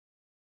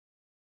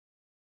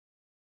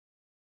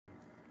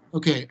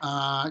Okay,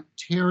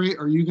 Terry,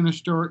 are you going to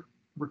start?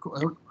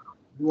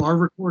 You are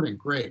recording.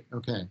 Great.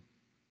 Okay.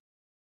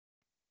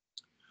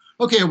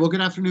 Okay. Well, good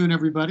afternoon,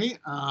 everybody.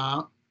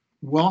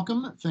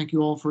 Welcome. Thank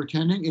you all for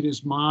attending. It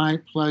is my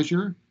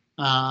pleasure.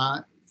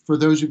 For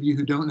those of you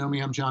who don't know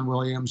me, I'm John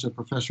Williams, a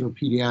professor of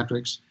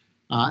pediatrics,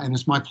 and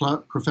it's my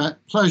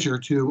pleasure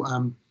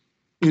to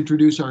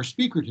introduce our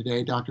speaker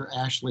today, Dr.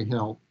 Ashley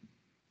Hill.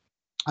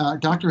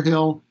 Dr.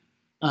 Hill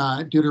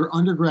did her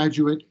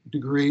undergraduate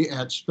degree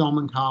at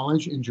Spelman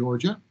College in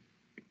Georgia,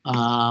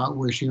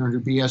 where she earned her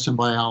BS in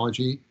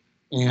biology,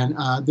 and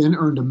then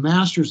earned a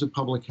master's of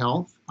public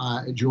health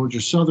at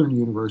Georgia Southern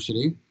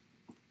University.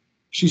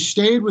 She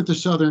stayed with the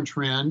Southern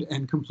trend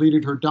and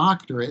completed her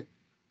doctorate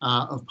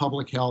of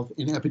public health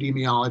in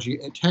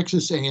epidemiology at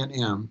Texas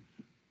A&M.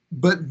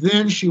 But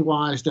then she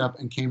wised up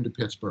and came to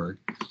Pittsburgh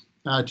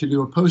to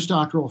do a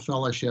postdoctoral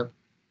fellowship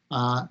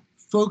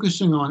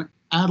focusing on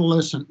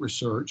adolescent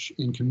research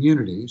in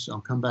communities.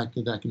 I'll come back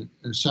to that in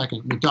a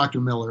second with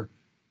Dr. Miller.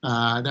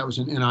 That was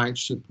an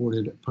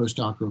NIH-supported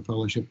postdoctoral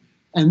fellowship.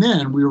 And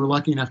then we were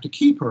lucky enough to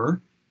keep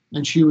her,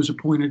 and she was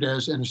appointed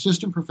as an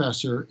assistant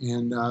professor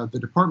in the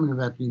Department of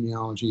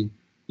Epidemiology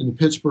in the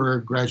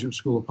Pittsburgh Graduate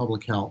School of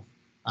Public Health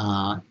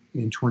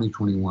in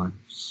 2021.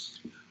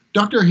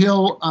 Dr.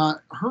 Hill,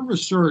 her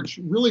research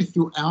really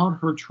throughout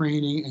her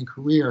training and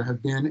career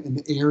have been in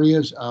the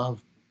areas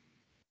of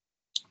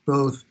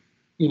both,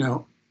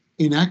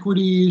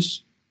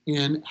 inequities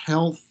in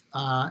health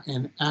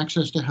and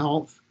access to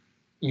health,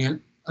 and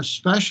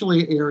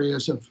especially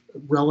areas of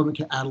relevant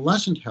to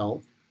adolescent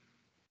health.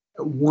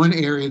 One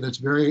area that's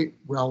very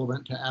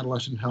relevant to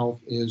adolescent health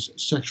is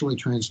sexually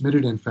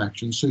transmitted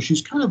infections. So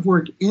she's kind of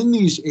worked in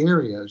these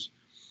areas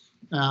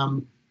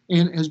and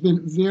has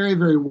been very,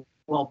 very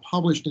well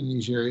published in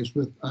these areas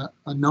with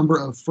a number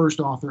of first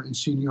author and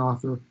senior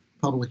author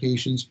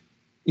publications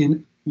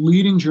in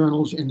leading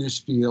journals in this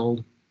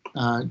field,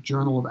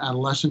 Journal of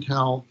Adolescent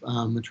Health,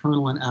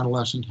 Maternal and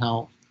Adolescent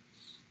Health,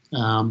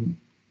 and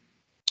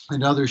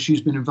others.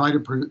 She's been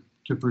invited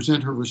to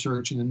present her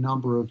research in a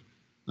number of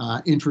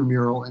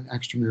intramural and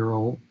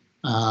extramural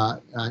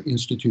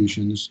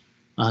institutions.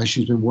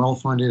 She's been well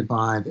funded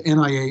by the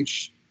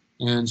NIH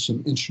and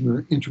some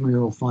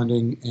intramural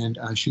funding, and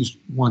she's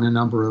won a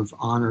number of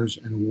honors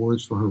and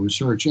awards for her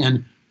research.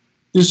 And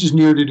this is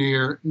near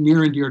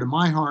and dear to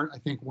my heart. I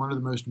think one of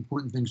the most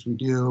important things we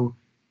do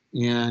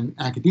in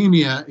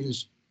academia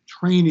is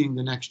training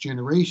the next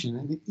generation.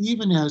 And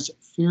even as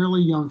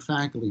fairly young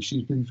faculty,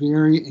 she's been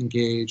very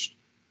engaged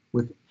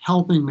with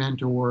helping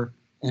mentor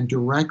and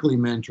directly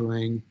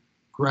mentoring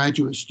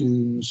graduate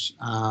students,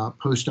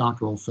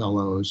 postdoctoral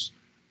fellows.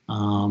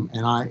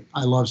 And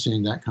I love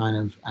seeing that kind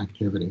of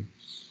activity.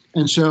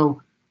 And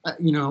so,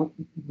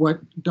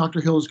 what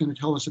Dr. Hill is going to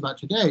tell us about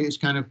today is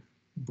kind of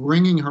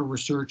bringing her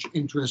research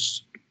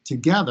interests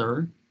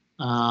together.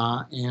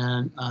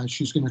 And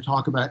she's going to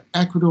talk about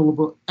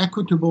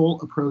equitable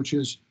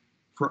approaches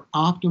for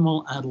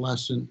optimal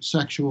adolescent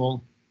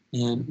sexual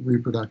and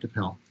reproductive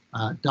health.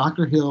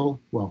 Dr. Hill,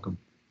 welcome.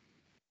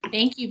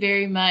 Thank you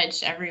very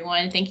much,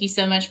 everyone. Thank you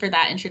so much for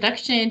that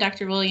introduction,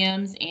 Dr.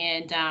 Williams,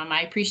 and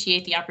I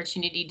appreciate the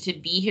opportunity to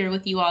be here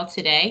with you all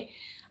today.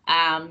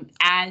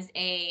 As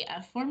a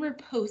former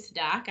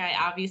postdoc, I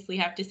obviously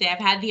have to say I've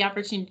had the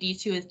opportunity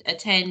to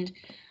attend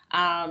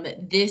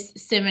this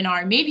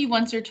seminar maybe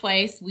once or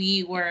twice.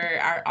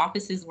 Our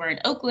offices were in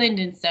Oakland,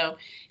 and so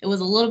it was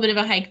a little bit of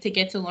a hike to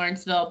get to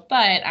Lawrenceville,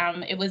 but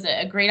it was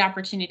a great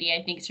opportunity,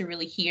 I think, to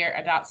really hear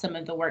about some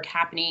of the work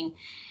happening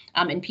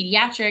in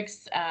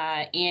pediatrics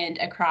and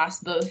across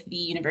both the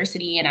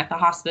university and at the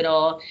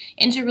hospital,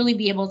 and to really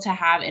be able to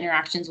have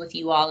interactions with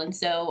you all. And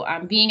so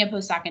being a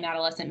postdoc in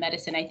adolescent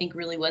medicine, I think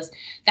really was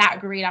that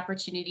great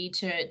opportunity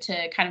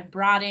to kind of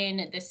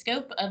broaden the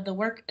scope of the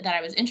work that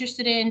I was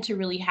interested in, to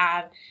really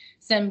have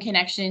some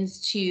connections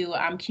to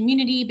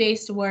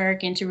community-based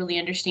work, and to really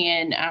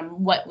understand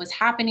what was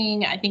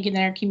happening, I think, in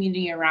our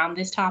community around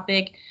this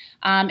topic.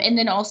 And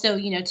then also,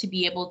 to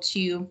be able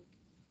to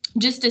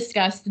just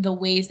discuss the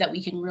ways that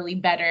we can really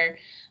better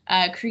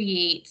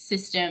create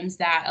systems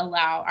that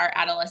allow our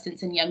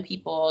adolescents and young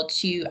people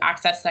to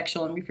access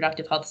sexual and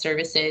reproductive health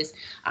services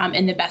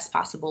in the best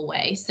possible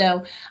way.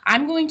 So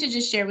I'm going to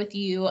just share with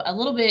you a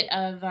little bit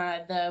of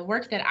the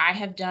work that I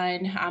have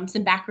done,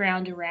 some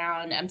background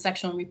around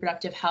sexual and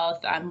reproductive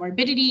health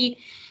morbidity,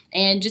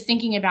 and just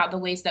thinking about the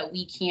ways that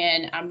we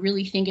can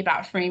really think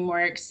about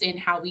frameworks and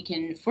how we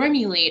can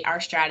formulate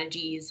our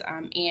strategies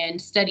and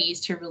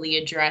studies to really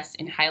address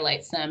and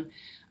highlight some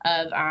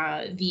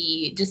of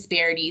the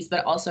disparities,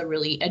 but also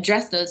really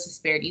address those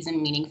disparities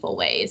in meaningful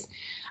ways.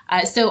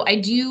 So I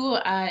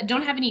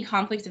don't have any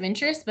conflicts of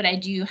interest, but I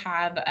do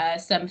have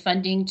some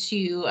funding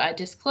to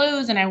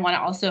disclose, and I want to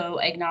also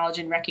acknowledge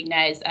and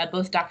recognize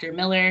both Dr.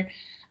 Miller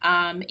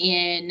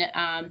in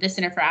the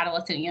Center for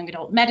Adolescent and Young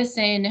Adult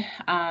Medicine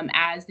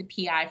as the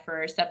PI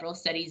for several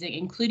studies,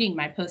 including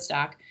my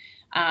postdoc.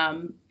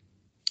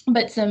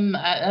 but some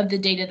of the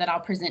data that I'll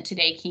present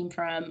today came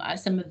from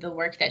some of the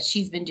work that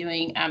she's been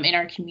doing in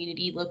our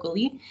community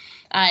locally.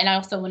 And I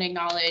also want to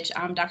acknowledge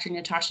Dr.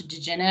 Natasha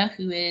DeGenna,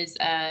 who is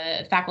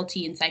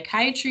faculty in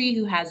psychiatry,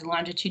 who has a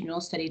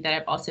longitudinal study that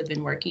I've also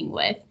been working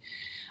with.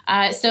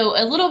 So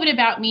a little bit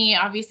about me.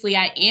 Obviously,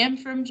 I am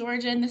from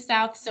Georgia in the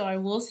South, so I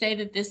will say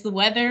that the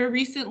weather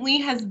recently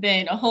has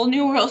been a whole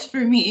new world for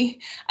me.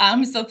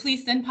 So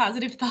please send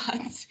positive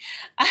thoughts.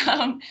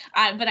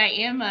 But I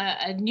am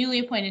a newly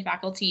appointed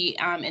faculty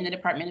in the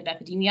Department of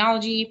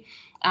Epidemiology.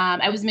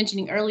 I was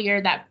mentioning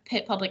earlier that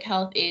Pitt Public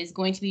Health is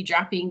going to be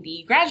dropping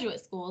the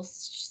graduate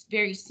schools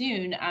very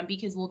soon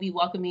because we'll be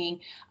welcoming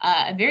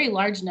a very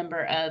large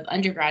number of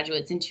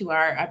undergraduates into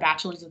our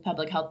Bachelor's of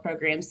Public Health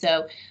program.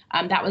 So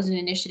that was an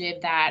initiative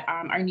that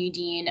our new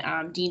dean,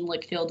 Dean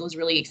Lickfield, was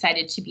really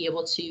excited to be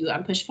able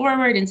to push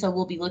forward. And so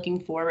we'll be looking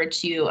forward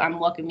to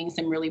welcoming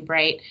some really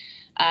bright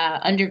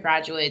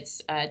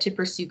undergraduates to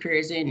pursue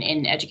careers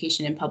in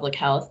education and public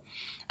health.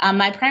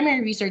 My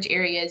primary research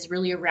area is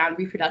really around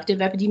reproductive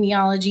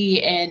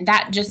epidemiology, and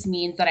that just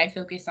means that I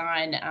focus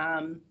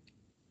on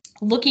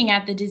looking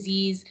at the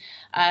disease,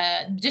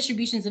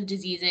 distributions of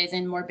diseases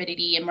and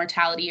morbidity and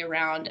mortality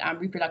around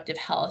reproductive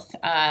health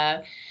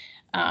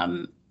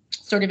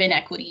sort of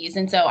inequities.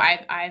 And so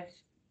I've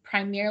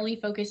primarily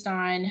focused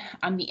on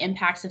the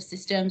impacts of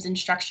systems and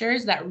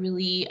structures that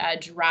really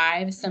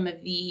drive some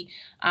of the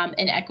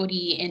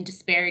inequity and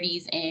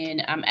disparities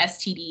in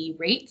STD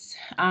rates.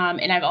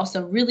 And I've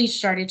also really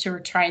started to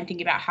try and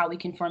think about how we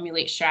can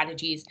formulate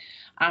strategies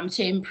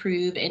to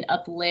improve and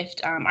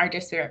uplift our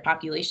disparate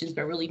populations,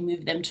 but really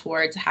move them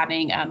towards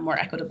having more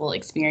equitable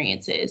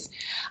experiences.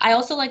 I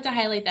also like to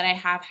highlight that I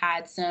have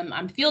had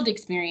some field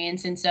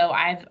experience, and so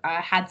I've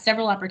had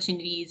several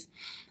opportunities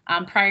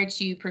prior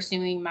to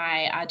pursuing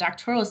my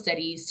doctoral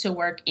studies to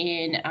work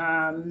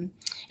in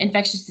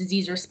infectious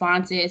disease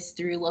responses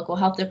through local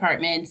health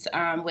departments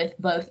with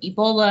both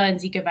Ebola and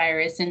Zika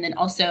virus, and then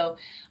also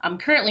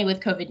currently with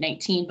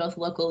COVID-19, both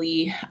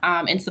locally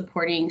and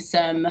supporting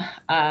some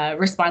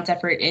response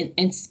efforts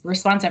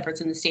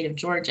in the state of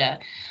Georgia.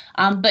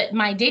 But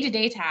my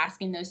day-to-day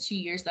task in those 2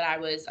 years that I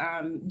was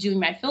doing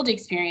my field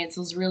experience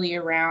was really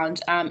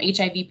around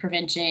HIV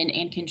prevention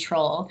and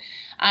control.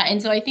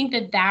 And so I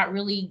think that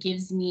really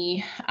gives me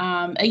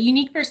a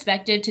unique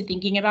perspective to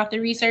thinking about the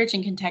research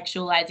and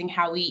contextualizing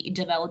how we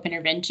develop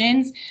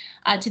interventions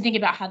to think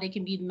about how they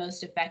can be the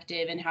most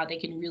effective and how they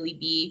can really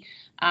be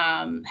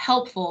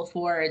helpful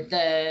for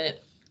the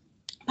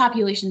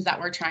populations that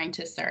we're trying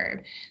to serve.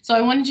 So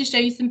I wanted to show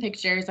you some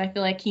pictures. I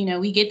feel like,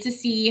 we get to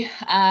see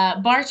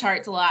bar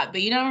charts a lot,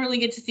 but you don't really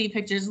get to see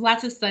pictures.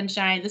 Lots of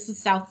sunshine. This is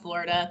South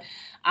Florida.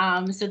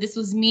 So this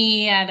was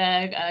me at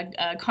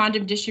a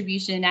condom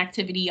distribution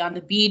activity on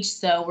the beach.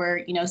 So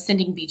we're,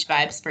 sending beach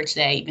vibes for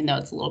today, even though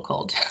it's a little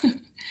cold.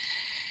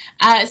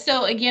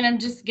 So again, I'm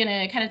just going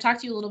to kind of talk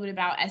to you a little bit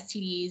about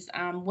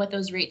STDs, what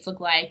those rates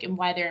look like and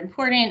why they're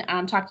important.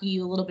 Talk to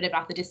you a little bit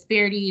about the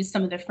disparities,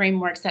 some of the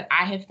frameworks that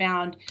I have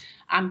found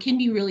can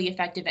be really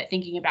effective at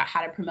thinking about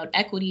how to promote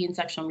equity in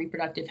sexual and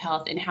reproductive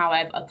health and how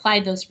I've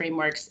applied those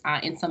frameworks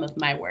in some of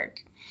my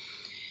work.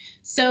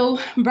 So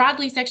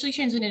broadly, sexually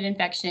transmitted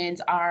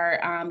infections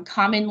are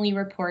commonly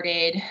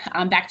reported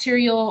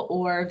bacterial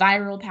or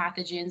viral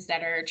pathogens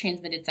that are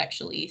transmitted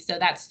sexually. So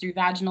that's through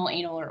vaginal,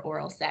 anal, or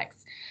oral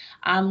sex.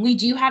 We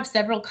do have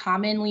several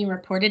commonly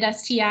reported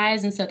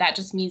STIs, and so that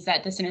just means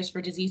that the Centers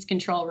for Disease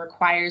Control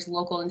requires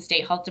local and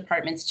state health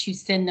departments to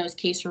send those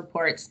case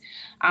reports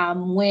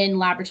when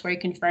laboratory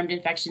confirmed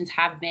infections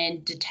have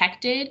been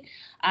detected.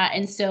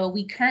 And so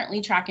we currently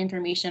track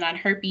information on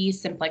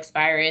herpes simplex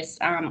virus,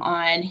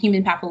 on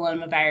human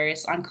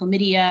papillomavirus, on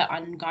chlamydia,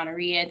 on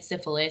gonorrhea and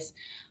syphilis,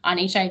 on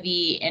HIV,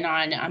 and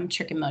on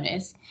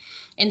trichomonas.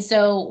 And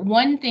so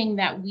one thing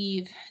that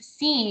we've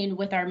seen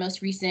with our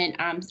most recent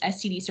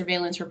STD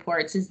surveillance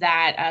reports is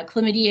that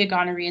chlamydia,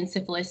 gonorrhea, and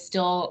syphilis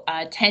still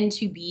tend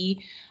to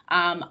be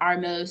our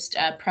most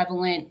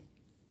prevalent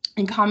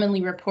and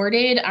commonly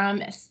reported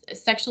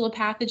sexual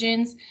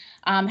pathogens.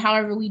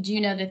 However, we do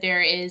know that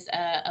there is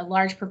a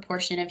large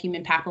proportion of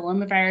human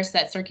papillomavirus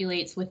that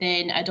circulates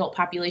within adult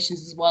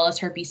populations as well as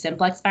herpes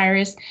simplex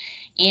virus.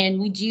 And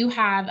we do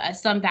have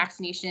some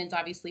vaccinations,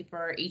 obviously,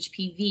 for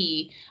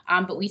HPV,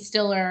 but we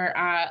still are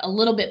a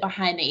little bit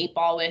behind the 8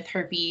 ball with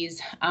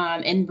herpes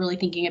and really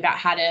thinking about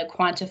how to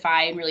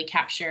quantify and really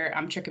capture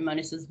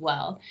trichomonas as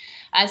well.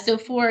 So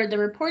for the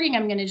reporting,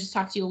 I'm going to just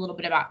talk to you a little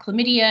bit about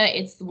chlamydia.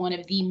 It's one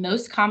of the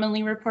most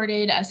commonly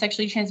reported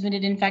sexually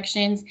transmitted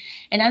infections.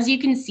 And as you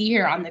can see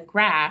here on the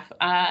graph,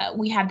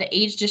 we have the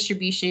age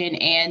distribution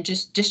and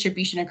just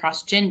distribution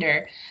across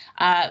gender.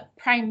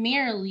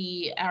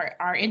 Primarily,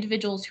 our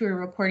individuals who are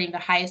reporting the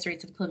highest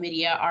rates of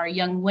chlamydia are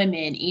young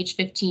women aged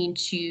 15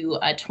 to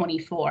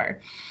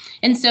 24.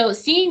 And so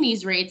seeing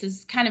these rates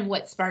is kind of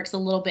what sparks a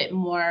little bit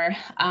more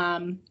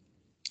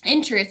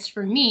interest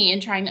for me in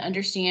trying to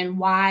understand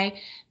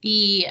why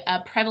the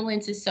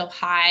prevalence is so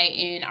high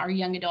in our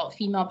young adult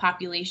female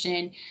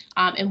population,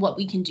 and what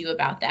we can do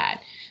about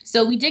that.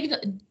 So we dig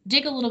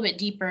a little bit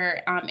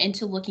deeper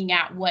into looking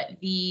at what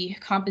the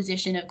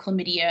composition of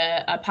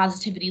chlamydia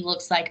positivity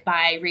looks like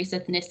by race,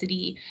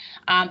 ethnicity,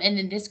 and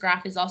then this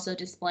graph is also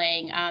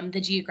displaying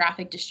the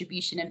geographic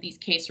distribution of these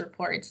case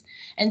reports.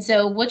 And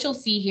so what you'll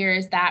see here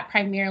is that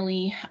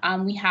primarily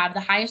we have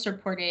the highest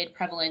reported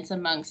prevalence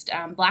amongst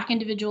Black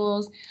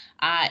individuals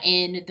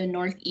in the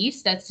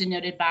Northeast, that's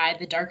denoted by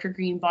the darker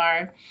green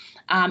bar.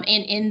 And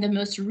in the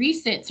most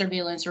recent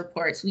surveillance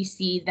reports, we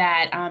see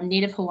that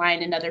Native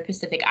Hawaiian and other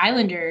Pacific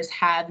Islanders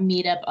have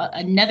made up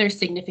another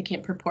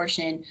significant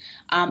proportion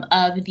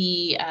of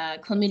the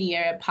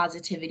chlamydia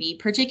positivity,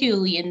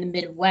 particularly in the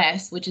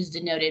Midwest, which is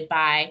denoted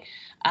by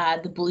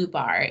the blue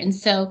bar. And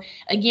so,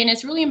 again,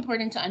 it's really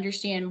important to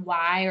understand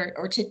why,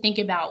 or to think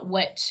about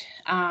what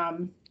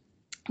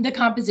the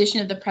composition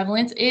of the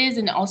prevalence is,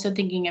 and also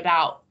thinking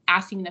about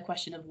asking the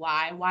question of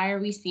why. Why are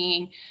we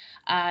seeing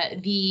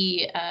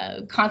the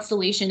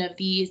constellation of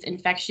these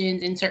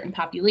infections in certain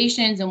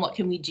populations, and what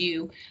can we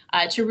do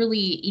to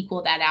really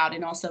equal that out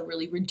and also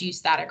really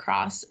reduce that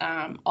across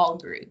all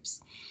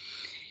groups?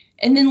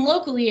 And then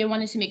locally, I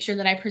wanted to make sure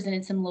that I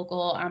presented some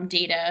local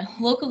data.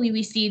 Locally,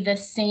 we see the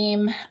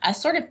same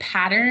sort of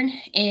pattern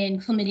in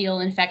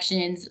chlamydial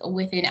infections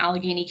within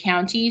Allegheny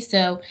County.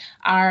 So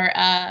our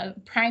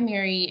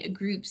primary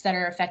groups that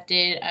are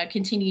affected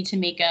continue to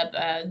make up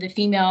the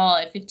female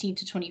at 15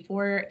 to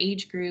 24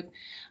 age group.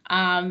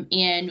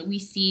 And we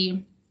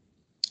see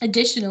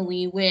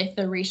additionally with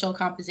the racial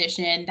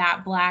composition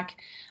that Black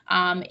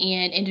and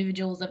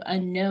individuals of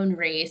unknown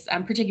race,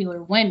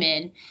 particular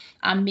women,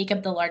 make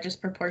up the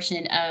largest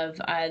proportion of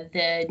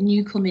the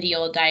new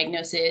chlamydial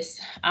diagnosis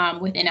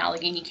within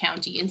Allegheny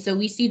County. And so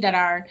we see that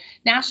our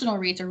national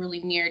rates are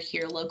really mirrored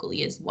here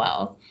locally as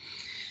well.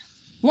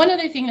 One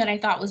other thing that I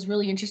thought was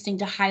really interesting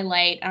to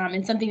highlight,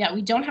 and something that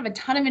we don't have a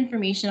ton of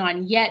information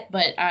on yet,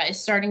 but is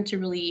starting to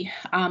really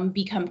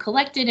become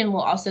collected, and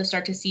we'll also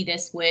start to see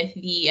this with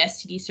the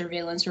STD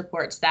surveillance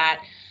reports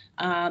that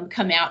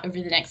come out over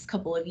the next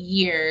couple of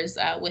years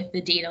with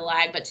the data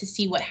lag, but to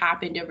see what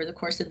happened over the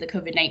course of the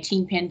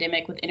COVID-19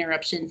 pandemic with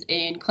interruptions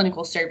in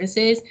clinical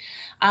services.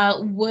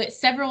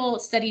 Several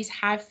studies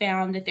have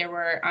found that there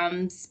were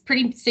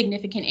pretty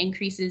significant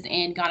increases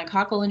in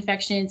gonococcal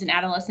infections in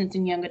adolescents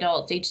and young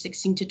adults aged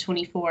 16 to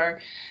 24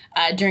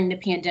 during the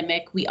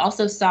pandemic. We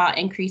also saw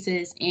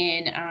increases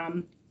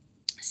in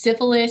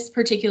syphilis,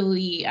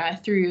 particularly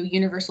through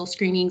universal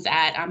screenings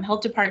at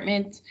health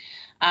departments,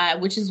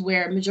 which is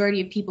where a majority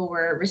of people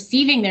were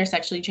receiving their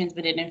sexually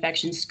transmitted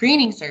infection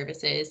screening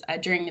services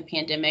during the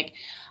pandemic.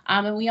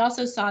 And we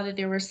also saw that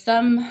there were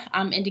some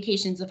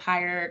indications of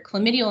higher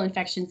chlamydial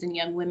infections in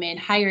young women,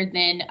 higher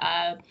than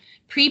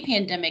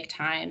pre-pandemic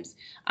times.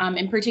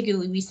 And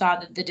particularly, we saw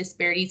that the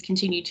disparities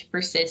continue to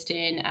persist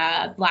in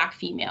Black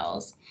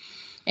females.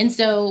 And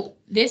so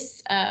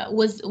this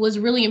was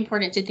really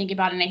important to think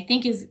about, and I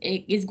think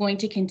is going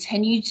to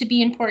continue to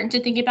be important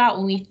to think about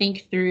when we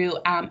think through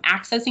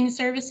accessing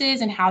services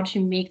and how to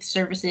make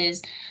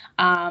services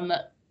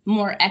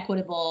more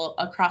equitable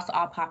across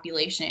all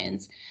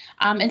populations.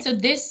 And so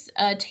this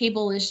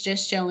table is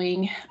just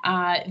showing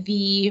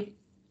the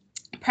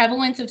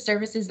prevalence of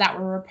services that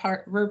were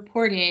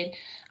reported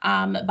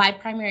by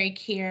primary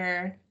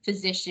care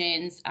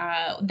physicians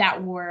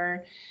that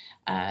were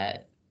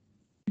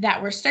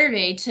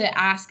surveyed to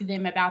ask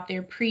them about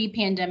their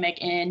pre-pandemic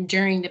and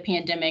during the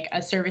pandemic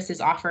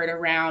services offered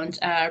around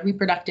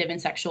reproductive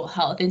and sexual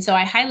health. And so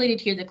I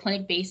highlighted here the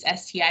clinic-based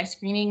STI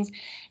screenings,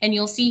 and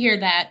you'll see here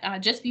that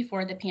just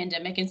before the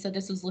pandemic, and so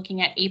this was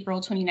looking at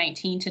April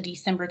 2019 to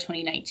December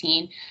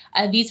 2019,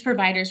 these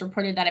providers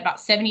reported that about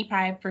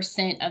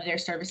 75% of their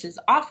services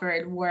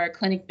offered were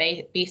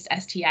clinic-based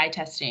STI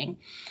testing.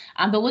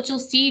 But what you'll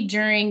see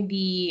during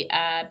the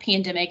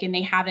pandemic, and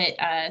they have it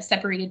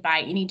separated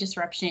by any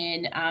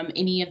disruption,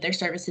 any of their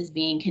services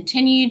being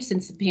continued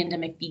since the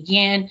pandemic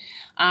began,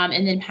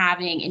 and then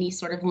having any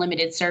sort of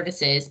limited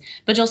services.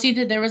 But you'll see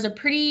that there was a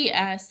pretty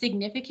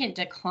significant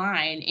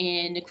decline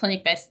in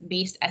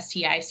clinic-based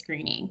STI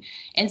screening.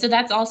 And so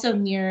that's also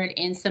mirrored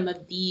in some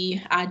of the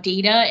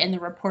data and the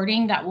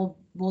reporting that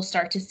we'll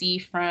start to see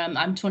from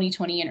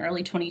 2020 and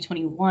early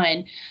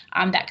 2021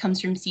 that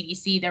comes from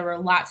CDC. There were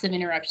lots of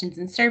interruptions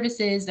in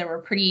services. There were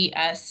pretty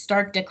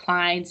stark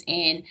declines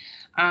in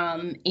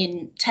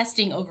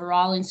testing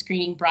overall and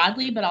screening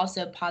broadly, but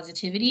also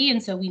positivity.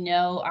 And so we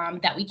know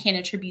that we can't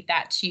attribute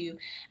that to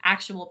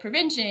actual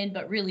prevention,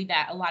 but really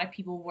that a lot of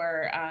people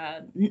were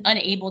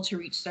unable to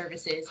reach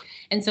services.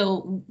 And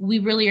so we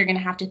really are going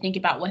to have to think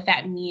about what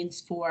that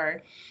means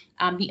for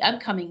the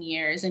upcoming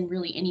years and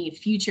really any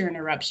future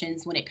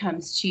interruptions when it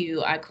comes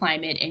to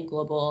climate and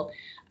global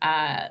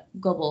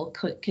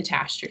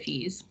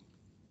catastrophes.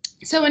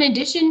 So in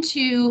addition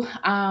to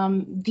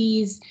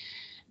these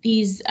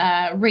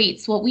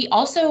rates, what we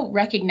also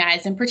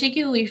recognize, and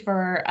particularly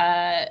for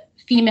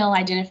female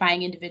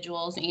identifying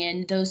individuals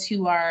and those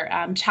who are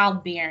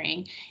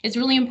childbearing, it's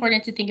really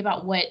important to think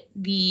about what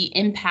the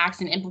impacts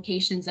and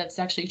implications of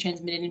sexually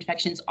transmitted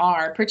infections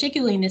are,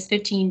 particularly in this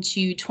 15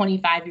 to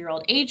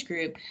 25-year-old age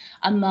group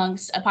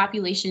amongst a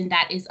population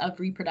that is of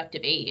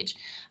reproductive age.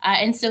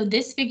 And so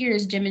this figure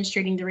is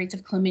demonstrating the rates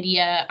of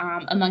chlamydia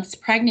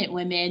amongst pregnant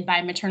women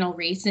by maternal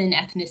race and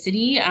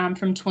ethnicity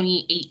from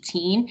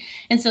 2018.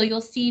 And so you'll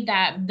see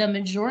that the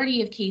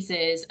majority of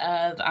cases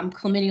of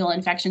chlamydial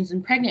infections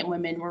in pregnant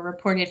women were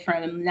reported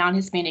from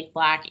non-Hispanic,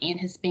 Black, and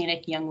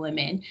Hispanic young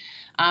women.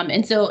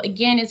 And so,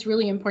 again, it's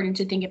really important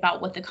to think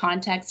about what the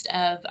context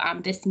of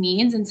this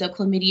means. And so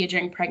chlamydia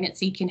during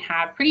pregnancy can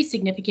have pretty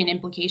significant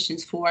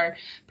implications for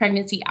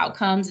pregnancy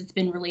outcomes. It's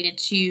been related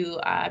to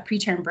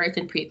preterm birth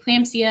and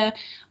preeclampsia.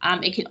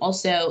 It can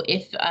also,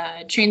 if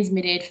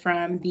transmitted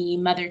from the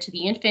mother to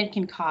the infant,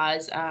 can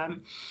cause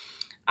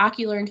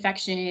ocular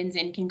infections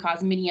and can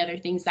cause many other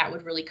things that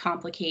would really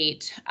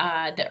complicate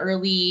the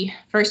early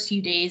first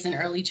few days and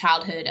early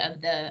childhood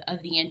of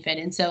the infant.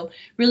 And so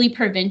really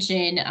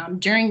prevention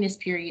during this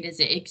period is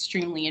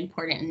extremely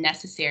important and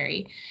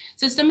necessary.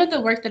 So some of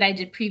the work that I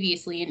did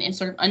previously in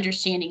sort of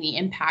understanding the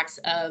impacts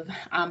of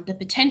the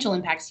potential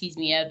impacts,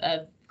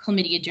 of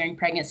chlamydia during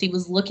pregnancy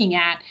was looking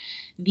at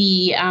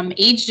the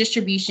age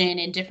distribution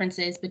and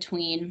differences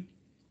between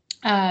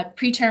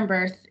preterm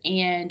birth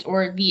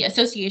or the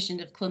association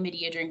of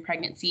chlamydia during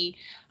pregnancy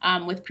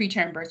with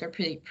preterm birth or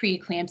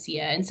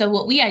preeclampsia. And so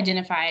what we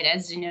identified,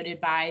 as denoted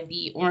by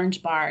the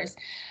orange bars,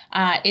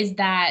 is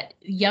that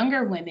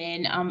younger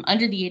women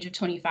under the age of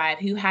 25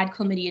 who had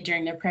chlamydia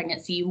during their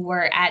pregnancy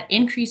were at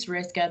increased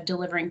risk of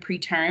delivering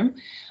preterm.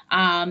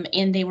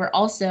 And they were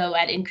also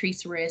at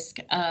increased risk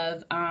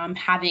of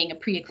having a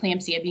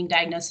preeclampsia, being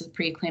diagnosed with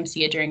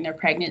preeclampsia during their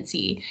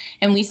pregnancy.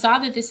 And we saw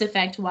that this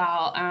effect,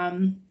 while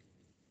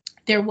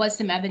there was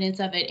some evidence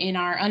of it in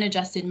our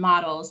unadjusted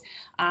models.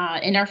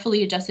 In our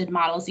fully adjusted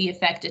models, the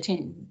effect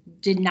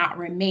did not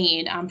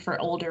remain for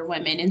older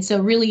women. And so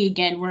really,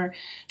 again, we're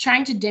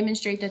trying to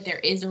demonstrate that there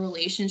is a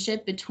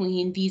relationship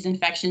between these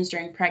infections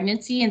during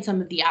pregnancy and some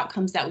of the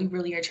outcomes that we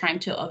really are trying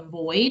to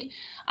avoid,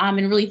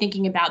 and really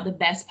thinking about the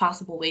best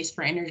possible ways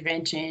for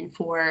intervention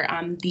for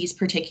these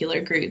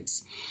particular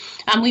groups.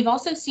 We've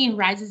also seen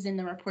rises in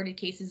the reported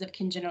cases of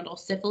congenital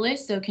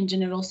syphilis. So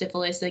congenital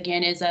syphilis,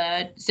 again, is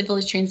a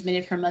syphilis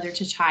transmitted from mother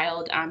to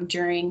child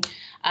during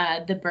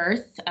the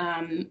birth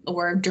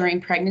or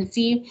during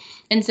pregnancy.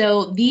 And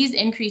so these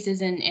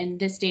increases in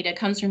this data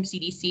comes from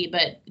CDC,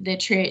 but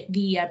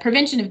the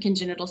prevention of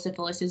congenital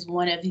syphilis is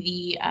one of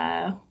the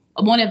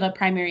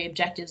primary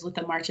objectives with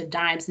the March of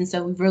Dimes. And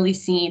so we've really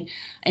seen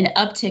an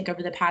uptick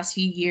over the past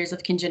few years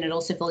of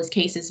congenital syphilis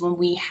cases when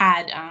we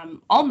had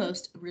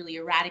almost really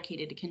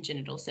eradicated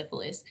congenital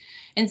syphilis.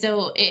 And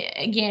so,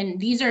 again,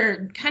 these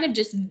are kind of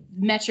just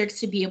metrics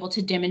to be able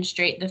to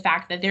demonstrate the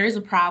fact that there is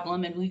a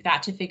problem and we've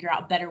got to figure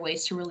out better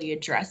ways to really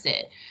address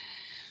it.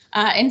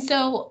 And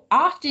so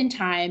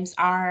oftentimes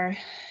our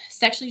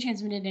sexually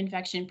transmitted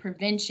infection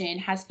prevention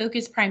has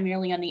focused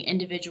primarily on the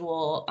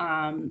individual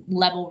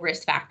level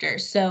risk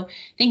factors. So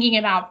thinking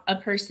about a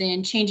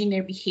person changing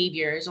their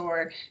behaviors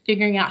or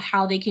figuring out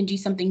how they can do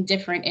something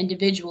different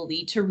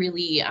individually to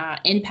really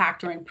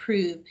impact or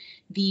improve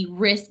the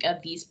risk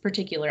of these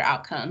particular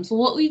outcomes. So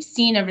what we've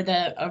seen over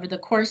the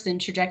course and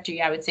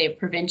trajectory, I would say, of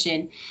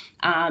prevention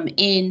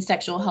in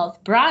sexual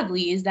health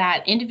broadly is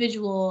that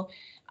individual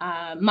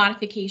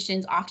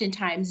modifications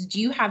oftentimes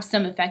do have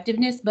some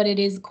effectiveness, but it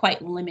is quite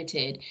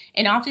limited.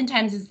 And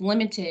oftentimes is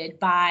limited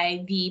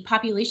by the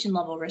population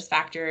level risk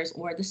factors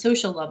or the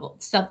social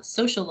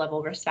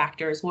level risk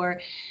factors or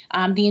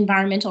the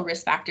environmental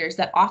risk factors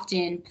that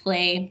often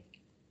play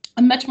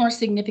a much more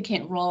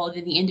significant role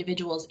than the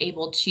individual is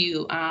able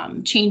to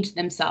change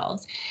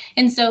themselves.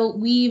 And so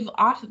we've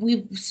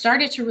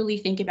started to really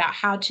think about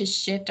how to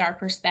shift our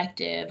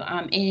perspective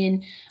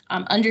in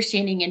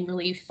understanding and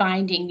really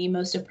finding the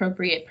most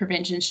appropriate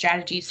prevention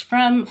strategies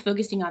from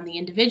focusing on the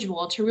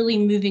individual to really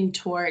moving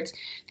towards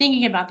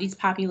thinking about these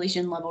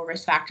population level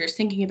risk factors,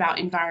 thinking about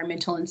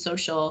environmental and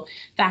social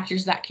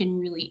factors that can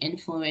really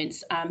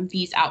influence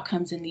these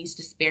outcomes and these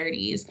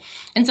disparities.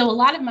 And so a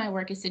lot of my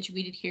work is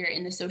situated here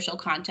in the social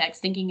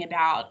context, thinking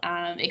about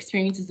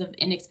experiences of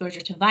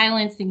exposure to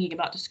violence, thinking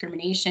about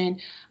discrimination,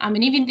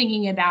 and even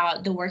thinking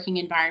about the working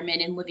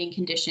environment and living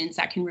conditions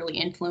that can really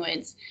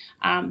influence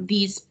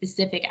these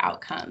specific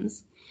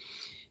outcomes.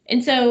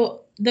 And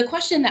so the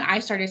question that I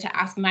started to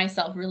ask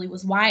myself really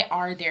was, why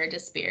are there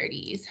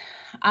disparities?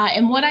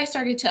 And what I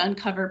started to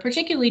uncover,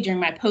 particularly during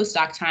my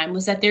postdoc time,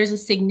 was that there's a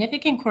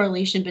significant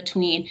correlation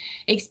between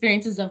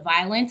experiences of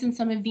violence in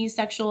some of these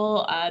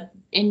sexual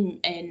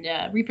and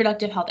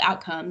reproductive health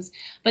outcomes,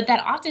 but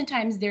that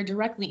oftentimes they're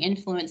directly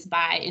influenced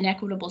by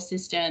inequitable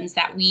systems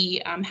that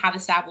we have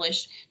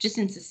established just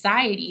in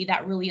society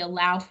that really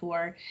allow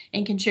for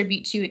and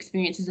contribute to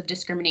experiences of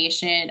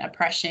discrimination,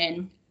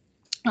 oppression,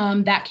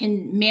 that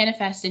can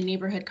manifest in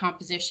neighborhood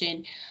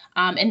composition,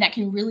 and that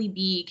can really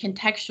be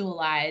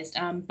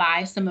contextualized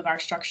by some of our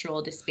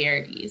structural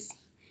disparities.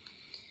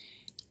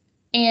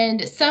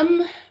 And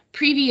some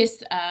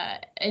previous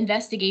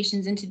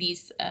investigations into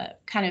these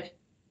kind of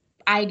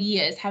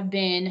ideas have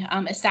been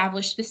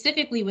established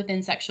specifically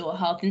within sexual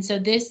health. And so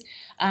this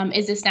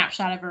is a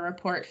snapshot of a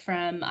report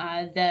from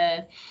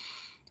the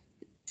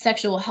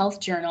Sexual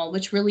Health Journal,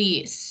 which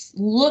really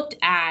looked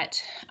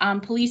at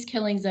police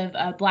killings of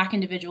Black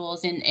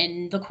individuals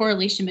and the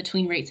correlation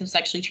between rates of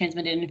sexually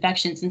transmitted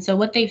infections. And so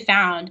what they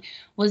found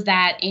was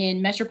that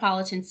in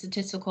metropolitan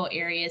statistical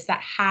areas that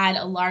had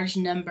a large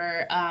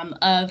number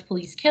of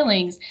police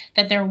killings,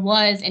 that there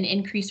was an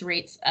increased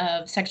rates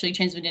of sexually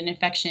transmitted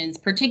infections,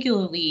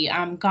 particularly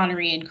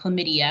gonorrhea and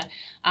chlamydia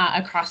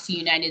across the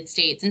United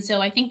States. And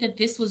so I think that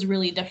this was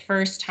really the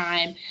first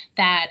time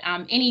that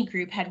any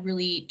group had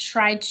really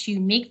tried to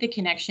make the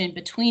connection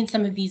between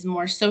some of these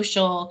more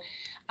social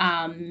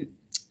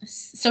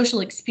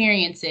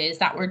experiences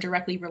that were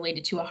directly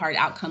related to a hard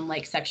outcome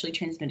like sexually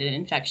transmitted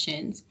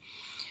infections.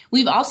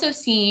 We've also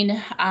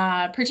seen,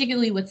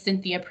 particularly with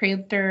Cynthia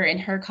Prather and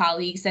her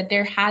colleagues, that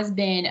there has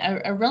been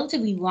a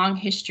relatively long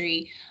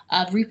history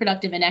of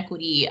reproductive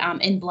inequity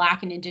in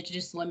Black and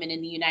Indigenous women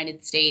in the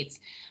United States.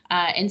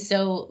 And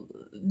so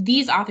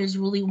these authors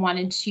really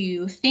wanted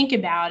to think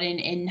about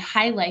and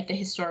highlight the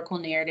historical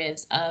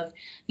narratives of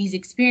these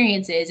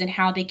experiences and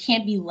how they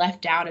can't be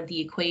left out of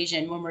the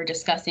equation when we're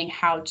discussing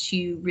how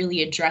to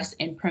really address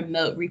and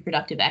promote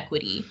reproductive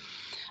equity.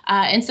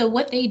 And so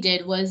what they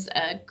did was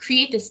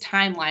create this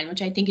timeline,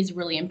 which I think is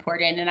really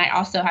important. And I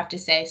also have to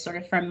say, sort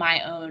of from my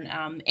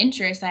own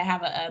interest, I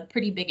have a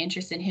pretty big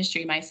interest in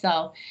history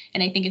myself.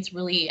 And I think it's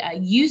really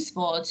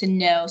useful to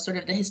know sort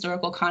of the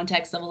historical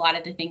context of a lot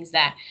of the things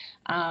that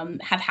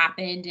have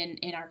happened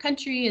in our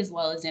country as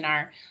well as in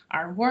our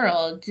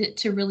world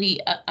to really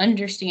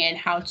understand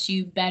how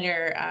to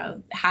better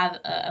have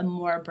a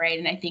more bright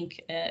and I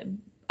think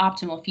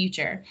optimal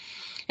future.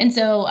 And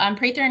so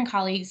Prather and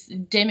colleagues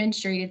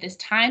demonstrated this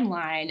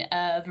timeline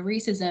of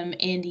racism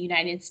in the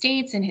United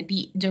States and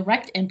the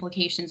direct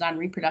implications on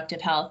reproductive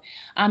health.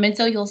 And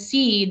so you'll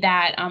see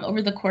that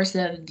over the course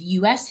of the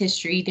U.S.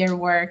 history, there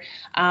were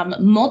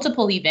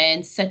multiple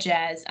events such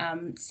as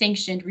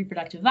sanctioned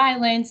reproductive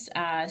violence,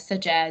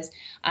 such as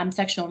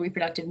sexual and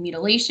reproductive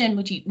mutilation,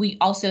 which we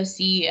also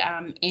see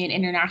in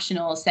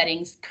international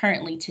settings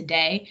currently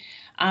today.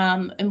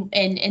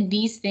 And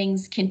these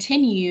things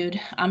continued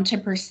to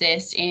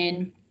persist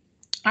in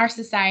our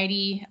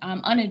society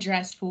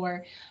unaddressed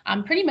for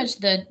pretty much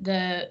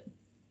the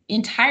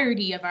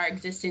entirety of our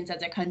existence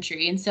as a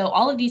country. And so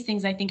all of these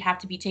things I think have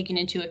to be taken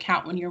into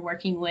account when you're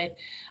working with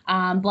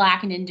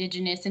Black and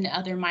Indigenous and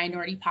other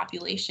minority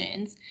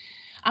populations.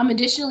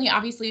 Additionally,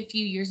 obviously, a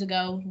few years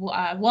ago,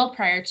 well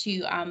prior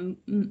to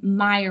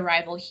my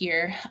arrival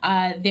here,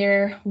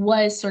 there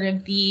was sort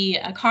of the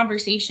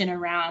conversation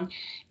around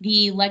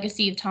the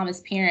legacy of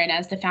Thomas Perrin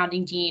as the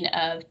founding dean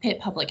of Pitt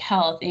Public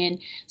Health and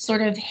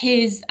sort of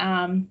his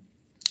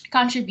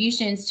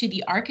contributions to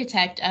the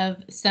architect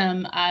of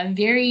some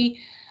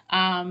very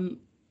kind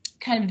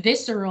of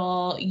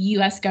visceral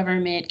U.S.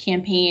 government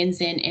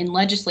campaigns and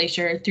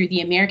legislature through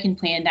the American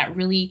Plan that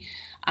really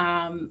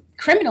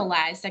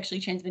criminalized sexually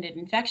transmitted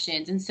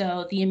infections. And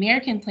so the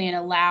American Plan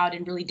allowed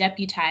and really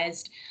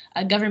deputized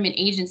government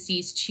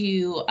agencies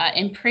to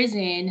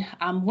imprison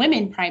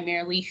women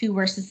primarily who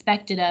were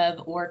suspected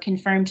of or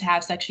confirmed to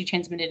have sexually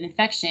transmitted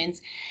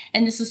infections.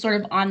 And this was sort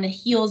of on the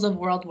heels of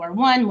World War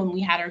I when we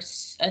had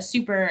a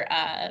super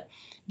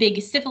big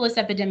syphilis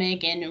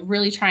epidemic and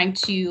really trying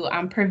to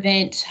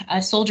prevent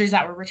soldiers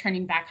that were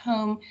returning back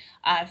home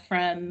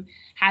from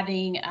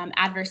having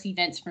adverse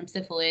events from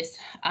syphilis.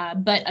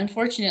 But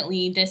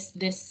unfortunately,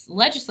 this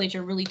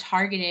legislature really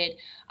targeted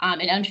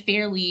and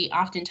unfairly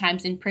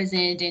oftentimes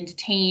imprisoned and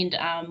detained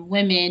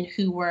women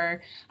who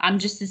were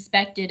just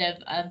suspected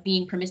of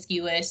being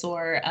promiscuous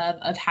or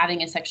of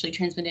having a sexually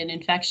transmitted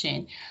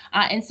infection.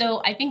 And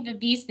so I think that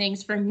these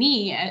things, for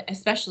me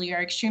especially,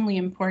 are extremely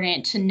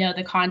important to know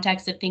the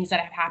context of things that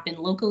have happened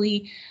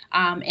locally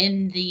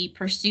in the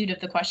pursuit of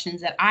the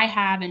questions that I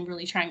have and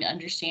really trying to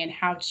understand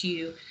how to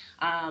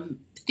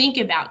think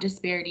about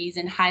disparities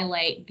and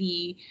highlight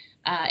the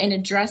and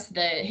address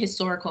the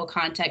historical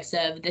context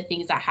of the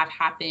things that have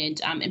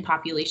happened in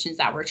populations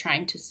that we're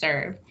trying to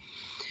serve.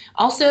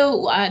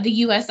 Also, the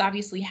U.S.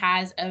 obviously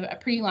has a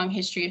pretty long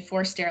history of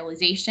forced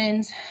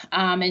sterilizations.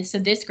 And so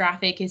this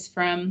graphic is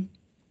from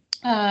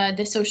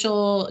the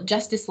Social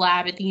Justice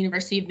Lab at the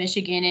University of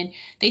Michigan, and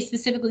they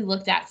specifically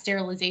looked at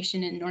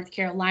sterilization in North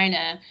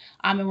Carolina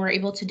and were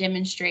able to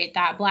demonstrate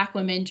that Black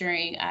women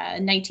during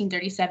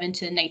 1937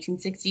 to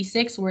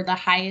 1966 were the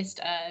highest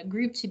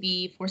group to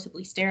be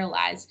forcibly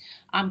sterilized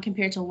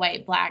compared to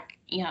white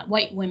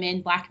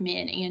women, Black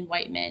men, and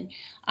white men.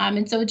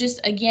 And so just,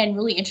 again,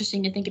 really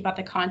interesting to think about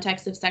the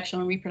context of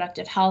sexual and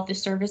reproductive health, the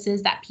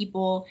services that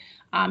people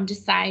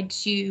decide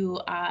to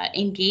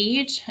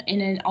engage,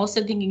 and then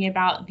also thinking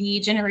about the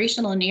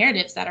generational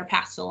narratives that are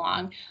passed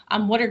along.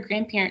 What are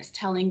grandparents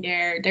telling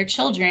their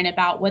children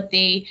about what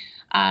they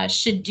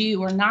should do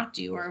or not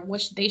do, or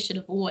what they should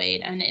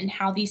avoid, and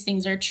how these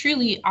things are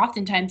truly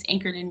oftentimes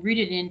anchored and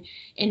rooted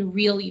in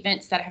real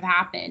events that have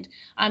happened.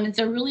 And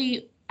so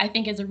really, I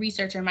think as a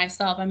researcher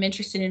myself, I'm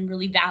interested in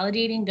really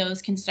validating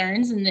those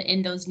concerns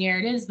in those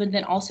narratives, but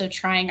then also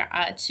trying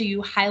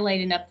to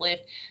highlight and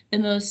uplift the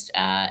most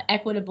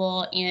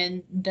equitable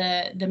and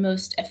the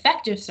most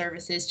effective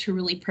services to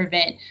really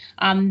prevent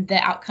the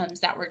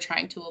outcomes that we're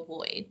trying to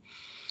avoid.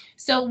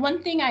 So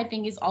one thing I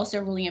think is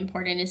also really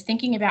important is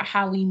thinking about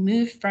how we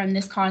move from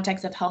this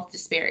context of health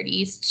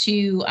disparities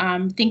to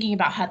thinking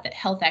about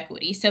health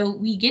equity. So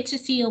we get to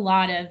see a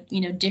lot of,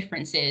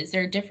 differences.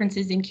 There are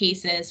differences in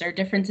cases, there are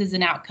differences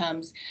in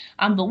outcomes,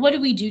 but what do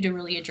we do to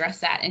really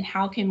address that, and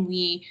how can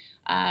we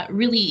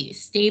really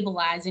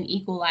stabilize and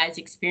equalize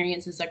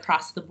experiences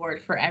across the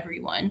board for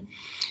everyone?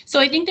 So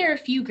I think there are a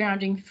few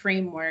grounding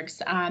frameworks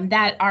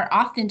that are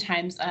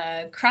oftentimes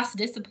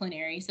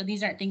cross-disciplinary. So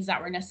these aren't things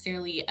that were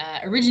necessarily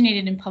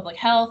originated in public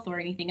health or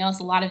anything else.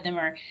 A lot of them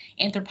are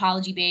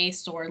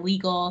anthropology-based or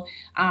legal.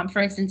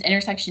 For instance,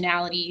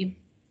 intersectionality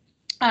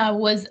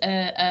was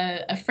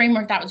a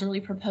framework that was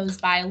really proposed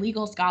by a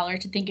legal scholar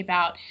to think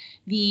about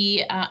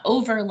the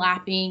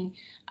overlapping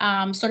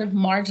sort of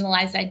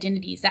marginalized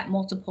identities that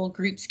multiple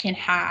groups can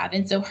have.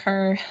 And so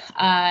her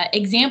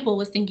example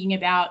was thinking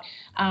about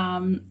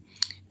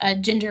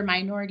gender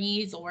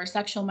minorities or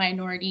sexual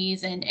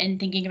minorities, and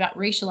thinking about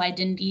racial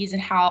identities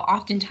and how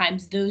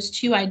oftentimes those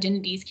two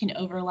identities can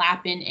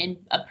overlap, and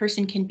a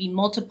person can be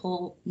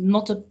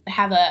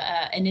have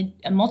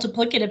a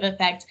multiplicative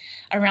effect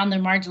around their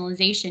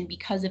marginalization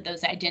because of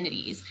those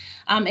identities.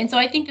 And so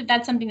I think that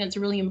that's something that's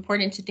really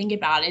important to think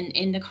about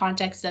in the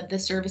context of the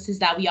services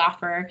that we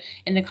offer,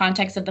 in the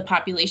context of the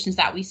populations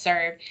that we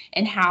serve,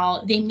 and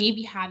how they may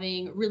be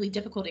having really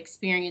difficult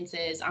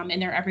experiences in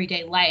their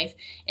everyday life,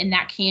 and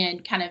that can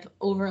kind of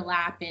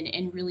overlap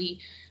and really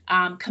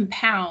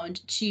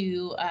compound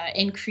to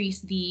increase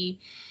the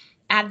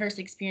adverse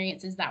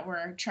experiences that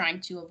we're trying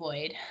to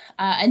avoid.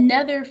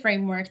 Another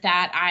framework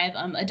that I've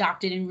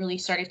adopted and really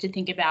started to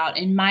think about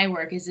in my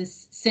work is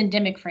this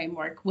syndemic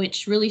framework,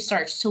 which really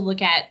starts to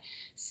look at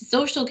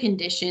social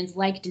conditions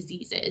like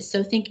diseases.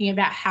 So thinking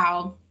about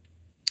how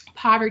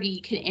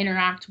poverty can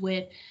interact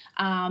with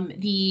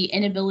the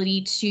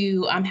inability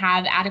to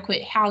have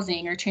adequate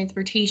housing or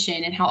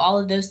transportation, and how all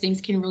of those things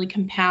can really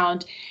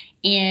compound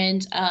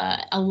and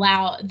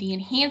allow the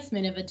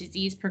enhancement of a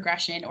disease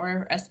progression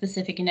or a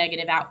specific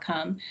negative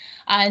outcome.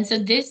 And so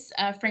this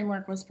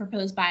framework was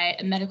proposed by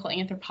a medical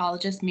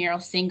anthropologist,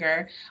 Meryl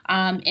Singer,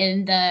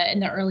 in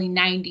the early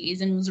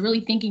 90s, and was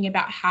really thinking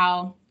about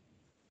how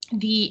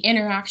the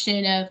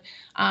interaction of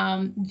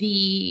the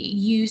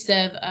use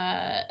of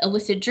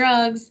illicit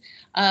drugs,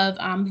 of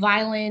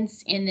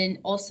violence, and then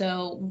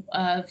also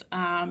of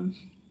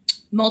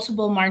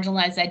multiple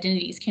marginalized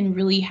identities can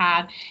really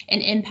have an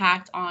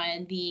impact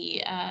on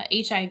the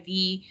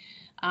HIV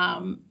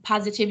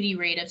positivity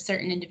rate of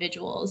certain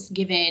individuals,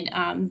 given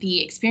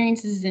the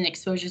experiences and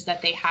exposures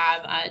that they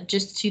have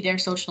just to their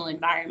social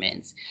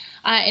environments.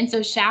 And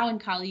so Shao and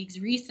colleagues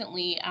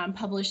recently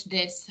published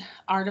this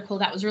article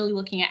that was really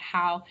looking at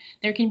how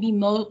there can be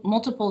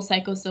multiple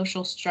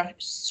psychosocial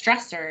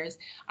stressors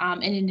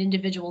in an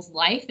individual's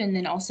life, and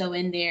then also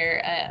in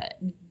their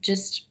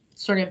just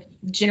sort of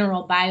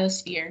general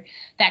biosphere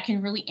that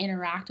can really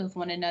interact with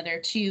one another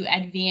to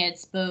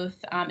advance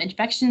both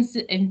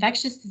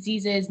infectious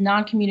diseases,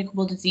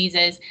 non-communicable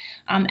diseases,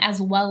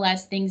 as well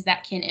as things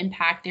that can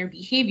impact their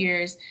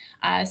behaviors,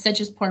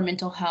 such as poor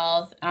mental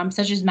health,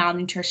 such as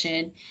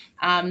malnutrition,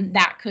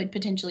 that could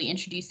potentially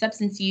introduce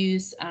substance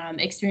use,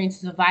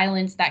 experiences of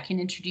violence that can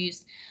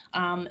introduce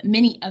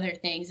many other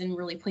things, and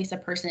really place a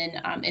person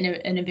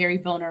in a very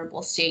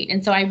vulnerable state.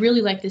 And so I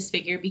really like this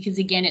figure because,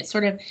 again, it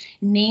sort of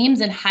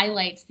names and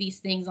highlights these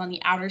things on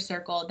the outer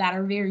circle that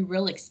are very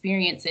real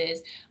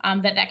experiences,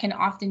 but that can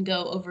often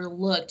go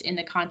overlooked in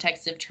the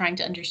context of trying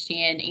to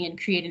understand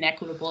and create an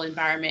equitable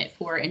environment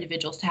for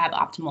individuals to have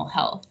optimal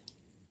health.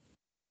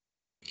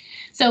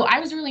 So I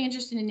was really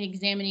interested in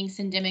examining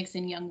syndemics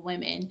in young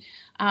women.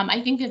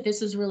 I think that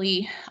this is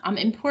really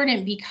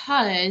important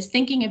because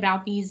thinking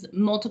about these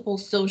multiple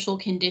social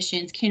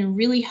conditions can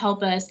really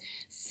help us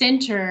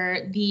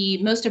center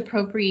the most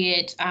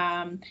appropriate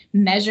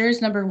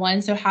measures, number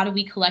one. So how do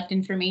we collect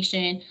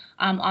information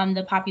on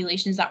the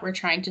populations that we're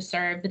trying to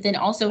serve? But then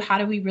also, how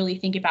do we really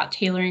think about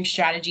tailoring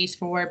strategies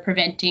for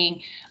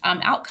preventing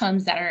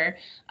outcomes that are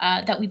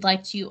that we'd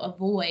like to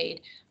avoid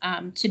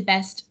to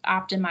best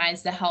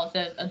optimize the health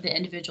of the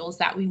individuals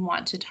that we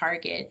want to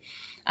target?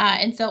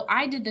 And so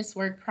I did this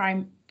work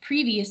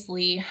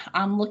previously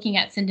looking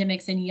at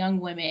syndemics in young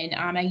women.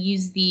 I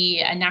used the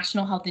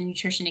National Health and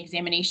Nutrition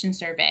Examination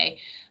Survey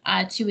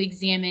to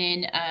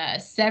examine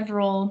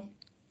several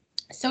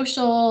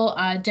social,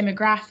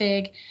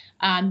 demographic,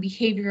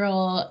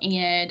 behavioral,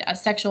 and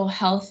sexual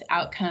health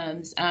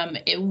outcomes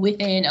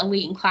within a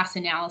latent class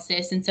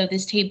analysis. And so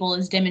this table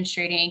is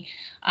demonstrating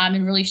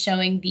and really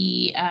showing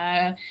the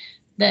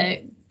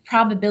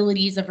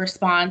probabilities of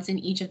response in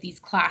each of these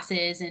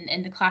classes,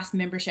 and the class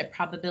membership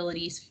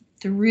probabilities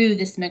through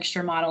this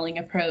mixture modeling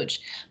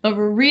approach. But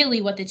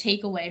really what the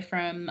takeaway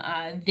from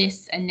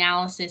this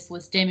analysis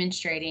was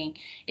demonstrating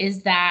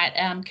is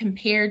that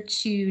compared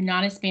to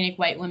non-Hispanic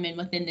white women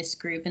within this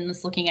group, and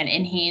this looking at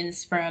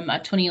NHANES from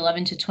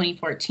 2011 to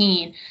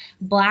 2014,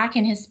 Black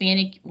and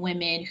Hispanic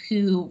women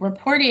who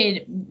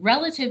reported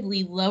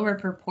relatively lower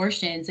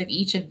proportions of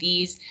each of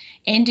these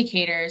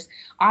indicators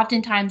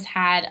oftentimes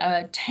had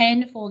a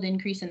 10-fold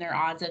increase in their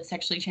odds of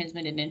sexually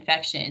transmitted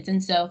infections.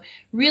 And so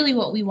really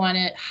what we want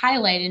to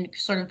highlight and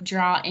sort of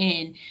draw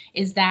in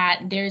is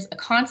that there's a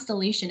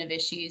constellation of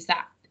issues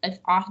that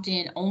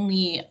often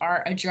only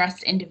are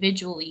addressed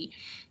individually,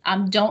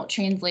 don't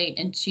translate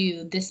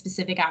into this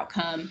specific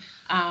outcome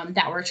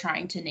that we're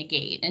trying to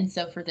negate. And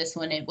so for this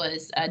one, it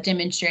was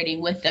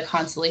demonstrating with the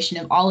constellation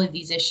of all of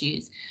these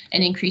issues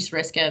an increased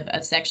risk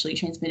of sexually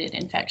transmitted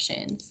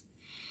infections.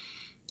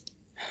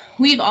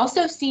 We've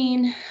also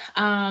seen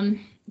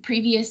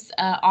previous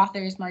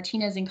authors,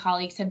 Martinez and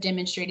colleagues, have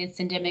demonstrated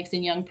syndemics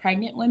in young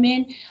pregnant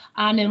women.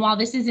 And while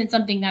this isn't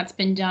something that's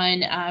been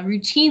done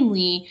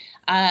routinely,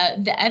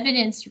 the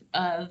evidence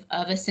of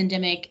a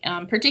syndemic,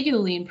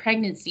 particularly in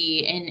pregnancy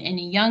in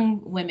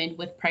young women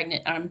with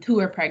who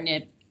are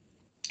pregnant,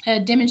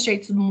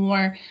 demonstrates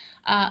more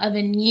of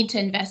a need to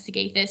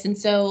investigate this. And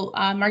so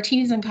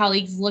Martinez and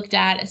colleagues looked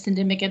at a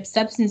syndemic of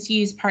substance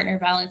use, partner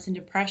violence, and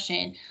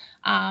depression,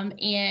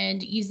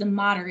 and use the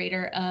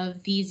moderator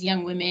of these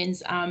young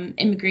women's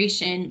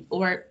immigration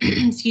or,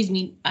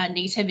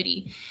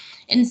 nativity.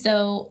 And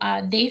so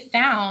they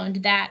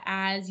found that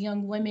as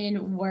young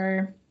women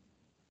were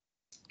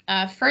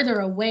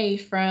further away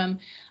from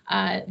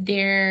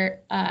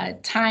their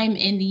time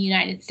in the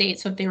United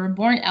States, so if they were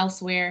born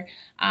elsewhere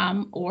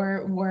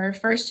or were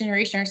first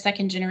generation or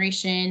second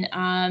generation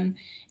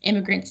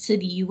immigrants to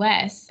the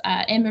U.S.,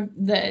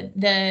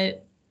 the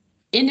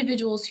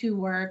individuals who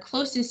were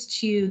closest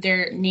to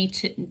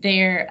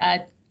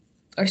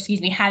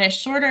had a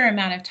shorter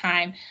amount of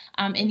time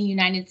in the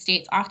United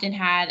States often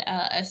had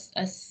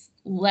a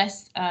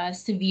less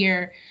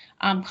severe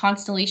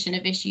constellation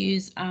of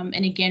issues.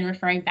 And again,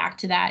 referring back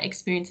to that,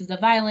 experiences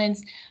of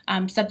violence,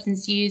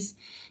 substance use,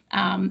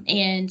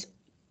 and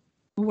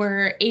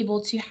were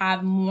able to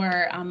have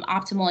more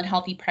optimal and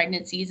healthy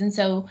pregnancies. And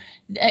so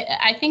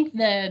I think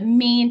the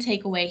main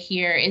takeaway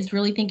here is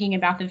really thinking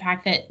about the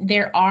fact that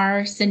there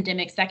are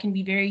syndemics that can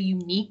be very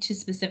unique to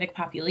specific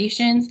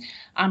populations,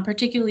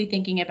 particularly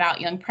thinking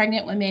about young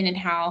pregnant women and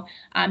how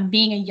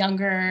being a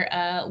younger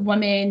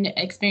woman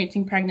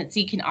experiencing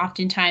pregnancy can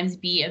oftentimes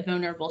be a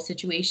vulnerable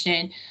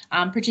situation,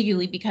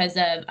 particularly because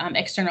of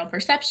external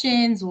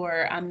perceptions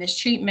or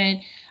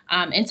mistreatment.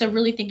 And so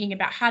really thinking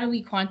about how do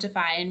we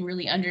quantify and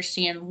really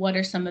understand what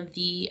are some of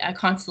the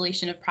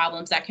constellation of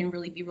problems that can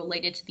really be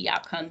related to the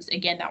outcomes,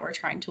 again, that we're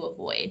trying to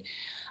avoid.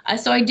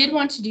 So I did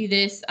want to do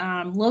this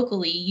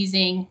locally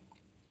using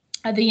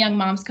the Young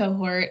Moms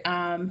cohort,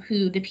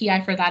 who the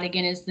PI for that,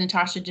 again, is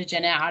Natasha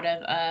DeGenna out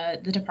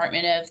of the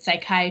Department of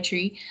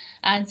Psychiatry.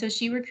 And so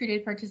she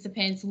recruited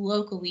participants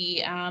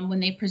locally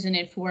when they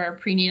presented for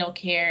prenatal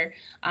care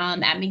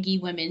at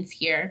McGee Women's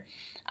here.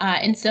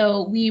 And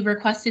so we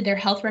requested their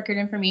health record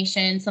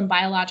information, some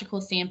biological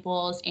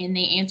samples, and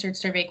they answered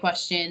survey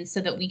questions so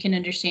that we can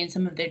understand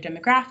some of their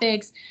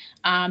demographics.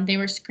 They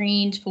were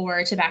screened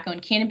for tobacco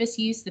and cannabis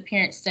use. The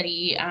parent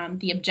study,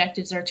 the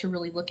objectives are to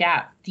really look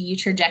at the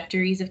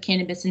trajectories of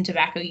cannabis and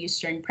tobacco use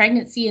during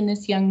pregnancy in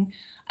this young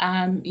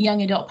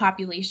adult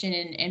population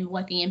and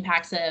what the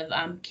impacts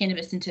of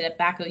cannabis and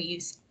tobacco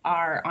use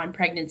are on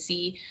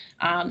pregnancy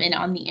and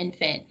on the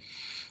infant.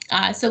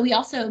 So we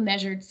also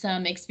measured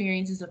some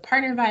experiences of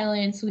partner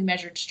violence. We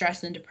measured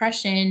stress and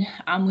depression.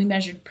 We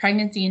measured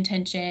pregnancy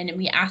intention, and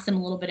we asked them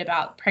a little bit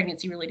about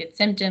pregnancy-related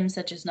symptoms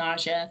such as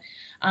nausea.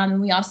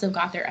 And we also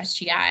got their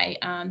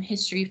SGI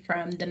history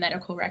from the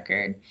medical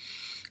record.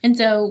 And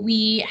so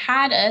we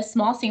had a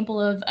small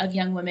sample of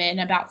young women,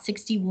 about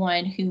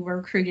 61 who were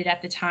recruited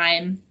at the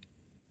time.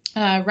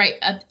 Right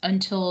up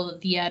until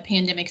the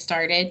pandemic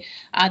started.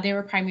 They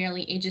were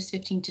primarily ages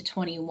 15 to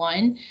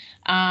 21.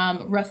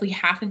 Roughly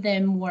half of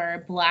them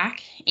were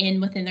Black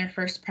and within their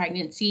first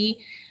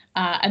pregnancy.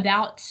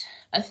 About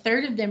a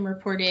third of them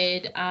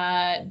reported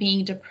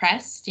being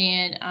depressed,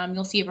 and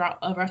you'll see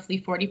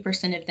roughly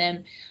 40% of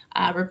them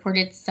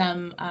reported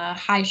some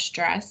high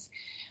stress.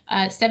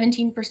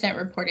 17%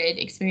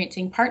 reported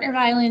experiencing partner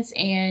violence,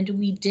 and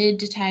we did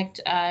detect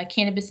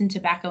cannabis and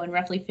tobacco in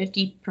roughly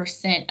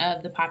 50%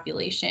 of the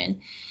population.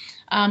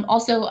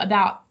 Also,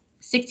 about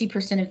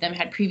 60% of them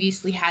had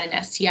previously had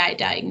an STI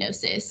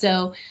diagnosis.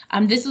 So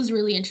this was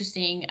really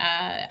interesting,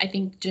 I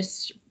think,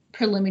 just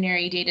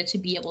preliminary data to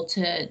be able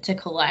to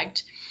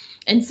collect.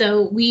 And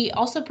so we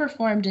also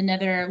performed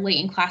another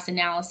latent class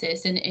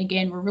analysis. And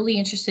again, we're really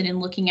interested in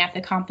looking at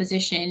the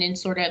composition and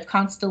sort of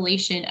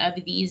constellation of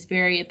these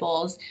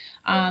variables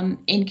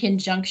in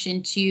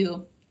conjunction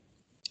to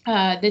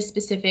the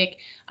specific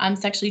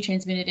sexually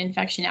transmitted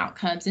infection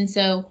outcomes. And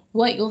so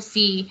what you'll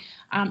see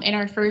In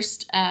our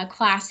first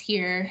class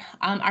here,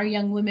 our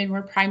young women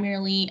were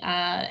primarily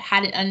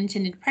had an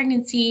unintended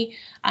pregnancy.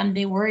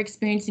 They were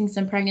experiencing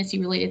some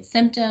pregnancy-related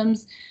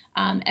symptoms,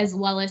 as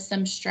well as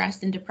some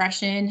stress and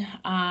depression.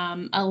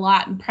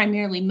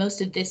 Primarily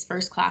most of this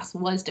first class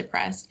was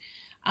depressed.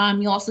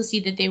 You'll also see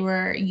that they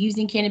were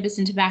using cannabis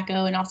and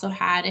tobacco and also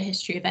had a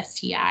history of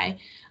STI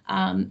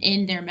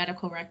in their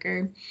medical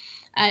record.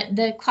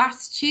 The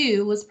class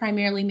 2 was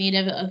primarily made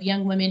of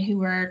young women who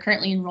were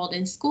currently enrolled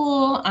in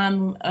school.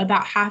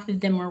 About half of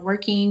them were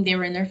working. They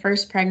were in their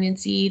first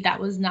pregnancy that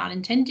was not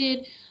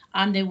intended.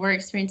 They were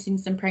experiencing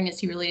some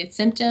pregnancy-related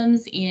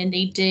symptoms, and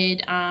they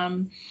did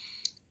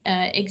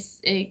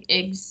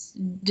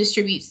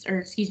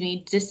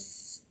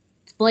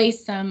display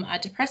some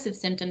depressive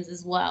symptoms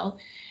as well.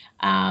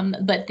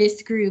 But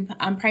this group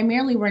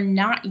primarily were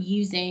not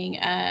using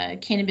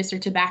cannabis or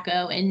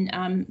tobacco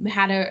and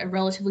had a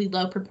relatively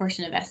low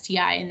proportion of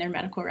STI in their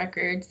medical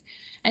records.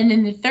 And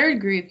then the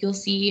third group, you'll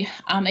see,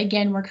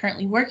 again, we're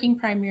currently working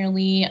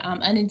primarily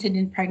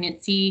unintended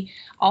pregnancy.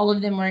 All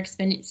of them were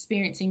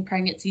experiencing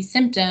pregnancy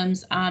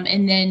symptoms,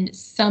 and then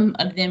some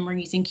of them were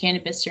using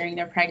cannabis during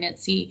their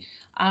pregnancy.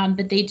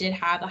 But they did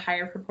have a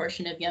higher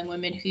proportion of young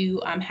women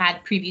who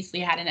had previously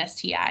had an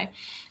STI.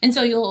 And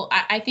so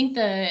I think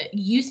the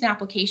use and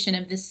application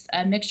of this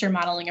mixture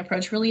modeling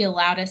approach really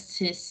allowed us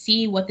to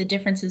see what the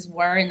differences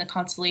were in the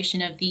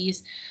constellation of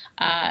these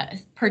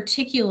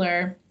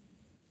particular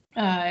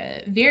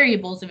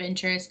variables of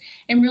interest,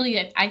 and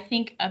really, I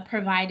think,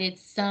 provided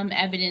some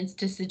evidence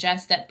to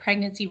suggest that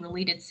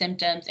pregnancy-related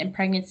symptoms and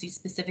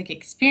pregnancy-specific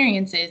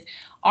experiences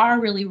are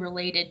really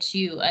related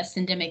to a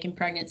syndemic in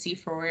pregnancy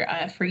for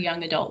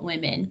young adult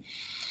women.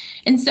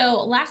 And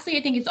so lastly,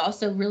 I think it's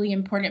also really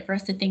important for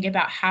us to think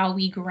about how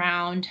we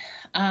ground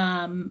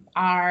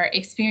our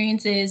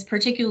experiences,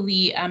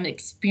 particularly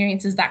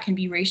experiences that can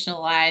be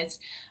racialized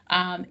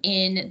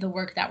in the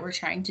work that we're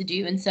trying to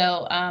do. And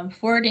so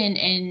Ford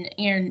and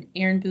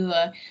Aaron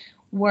Bua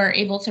were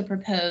able to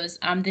propose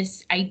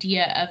this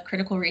idea of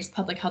critical race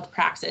public health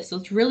praxis. So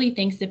it really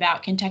thinks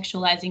about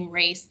contextualizing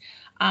race,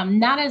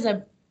 not as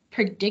a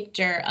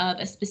predictor of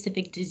a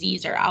specific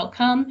disease or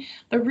outcome,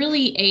 but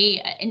really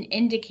an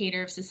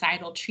indicator of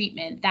societal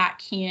treatment that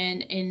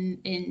can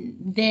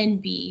then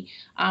be,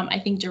 I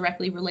think,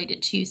 directly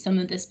related to some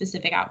of the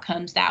specific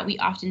outcomes that we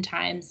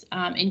oftentimes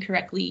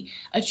incorrectly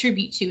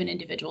attribute to an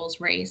individual's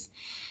race.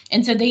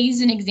 And so they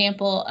use an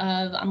example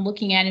of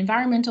looking at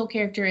environmental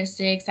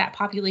characteristics, at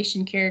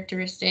population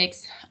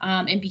characteristics,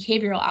 and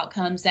behavioral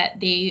outcomes that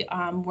they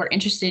were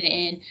interested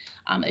in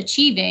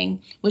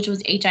achieving, which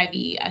was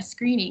HIV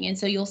screening. And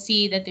so you'll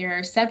see that there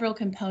are several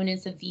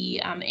components of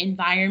the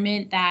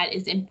environment that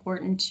is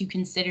important to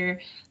consider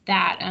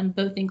that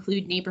both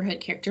include neighborhood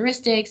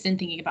characteristics and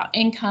thinking about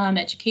income,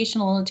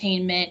 educational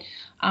attainment,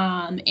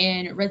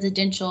 and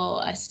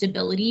residential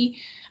stability.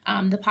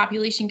 The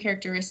population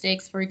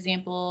characteristics, for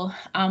example,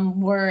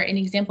 were an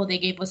example they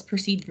gave was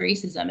perceived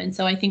racism. And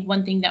so I think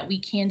one thing that we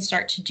can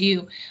start to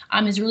do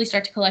is really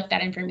start to collect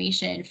that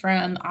information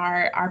from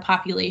our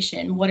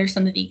population. What are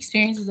some of the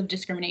experiences of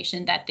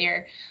discrimination that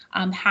they're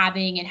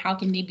having, and how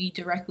can they be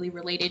directly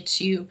related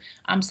to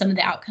some of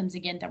the outcomes,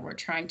 again, that we're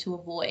trying to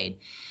avoid?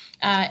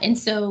 And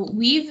so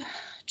we've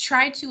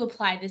tried to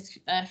apply this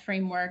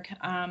framework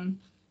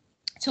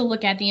to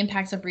look at the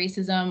impacts of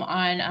racism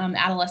on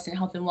adolescent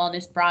health and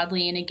wellness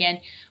broadly. And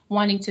again,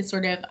 wanting to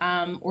sort of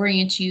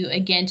orient you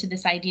again to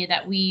this idea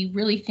that we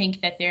really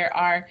think that there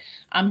are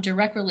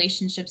direct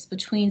relationships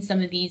between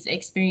some of these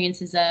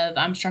experiences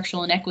of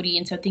structural inequity.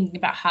 And so thinking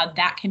about how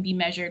that can be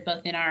measured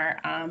both in our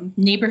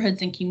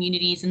neighborhoods and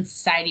communities and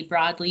society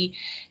broadly,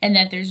 and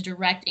that there's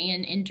direct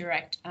and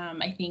indirect,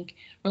 I think,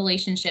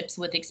 relationships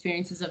with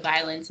experiences of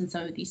violence and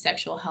some of these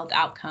sexual health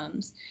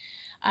outcomes.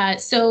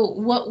 So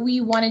what we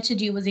wanted to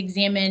do was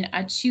examine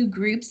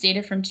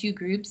data from two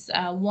groups.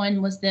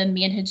 One was the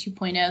Manhood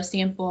 2.0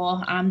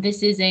 sample.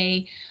 This is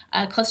a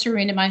cluster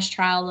randomized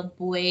trial of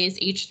boys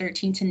aged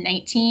 13 to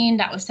 19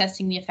 that was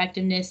testing the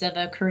effectiveness of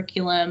a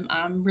curriculum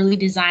really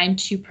designed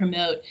to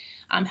promote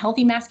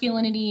healthy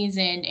masculinities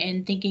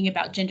and thinking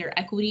about gender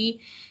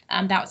equity.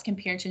 That was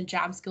compared to a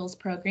job skills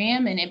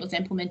program, and it was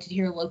implemented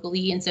here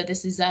locally. And so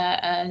this is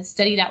a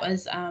study that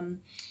was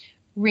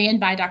ran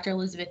by Dr.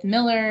 Elizabeth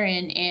Miller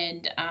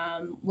and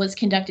was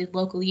conducted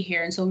locally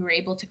here. And so we were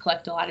able to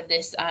collect a lot of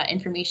this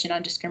information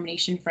on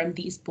discrimination from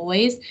these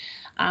boys.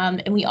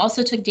 And we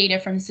also took data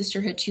from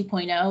Sisterhood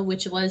 2.0,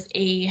 which was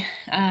a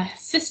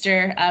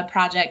sister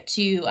project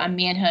to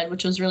Manhood,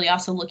 which was really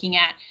also looking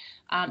at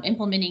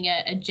implementing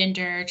a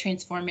gender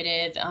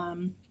transformative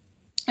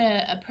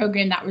a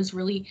program that was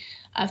really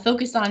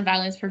focused on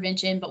violence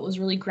prevention, but was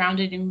really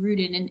grounded and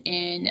rooted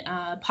in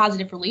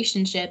positive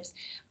relationships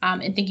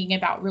and thinking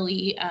about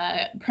really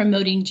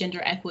promoting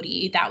gender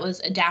equity that was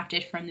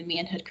adapted from the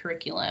Manhood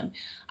curriculum.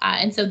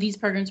 And so these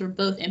programs were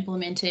both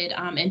implemented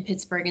in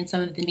Pittsburgh in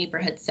some of the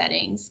neighborhood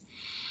settings.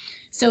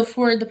 So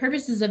for the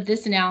purposes of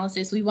this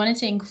analysis, we wanted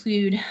to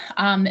include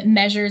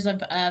measures of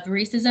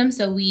racism.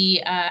 So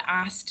we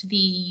asked the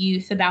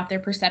youth about their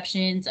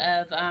perceptions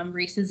of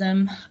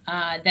racism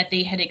that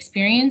they had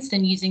experienced,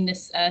 and using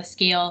this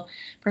scale,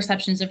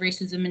 perceptions of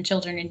racism in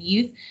children and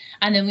youth.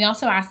 And then we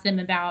also asked them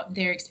about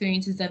their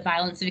experiences of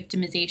violence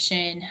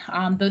victimization,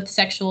 both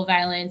sexual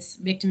violence,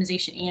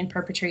 victimization, and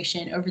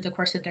perpetration over the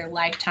course of their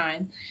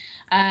lifetime.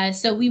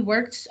 So we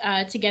worked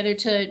together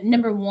to,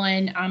 number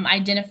one,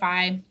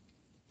 identify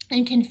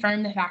and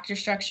confirm the factor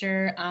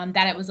structure,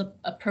 that it was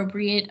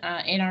appropriate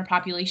in our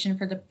population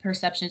for the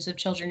perceptions of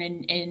children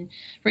and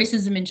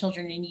racism in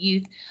children and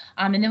youth.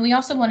 And then we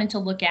also wanted to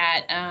look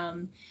at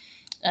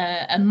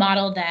a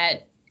model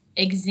that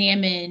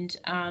examined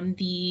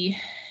the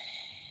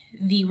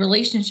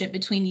relationship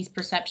between these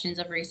perceptions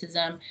of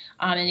racism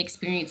and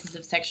experiences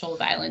of sexual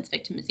violence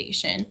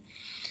victimization.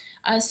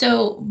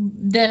 So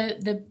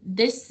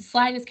this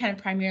slide is kind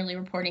of primarily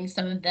reporting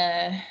some of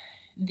the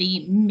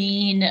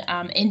main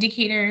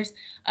indicators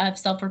of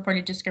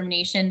self-reported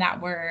discrimination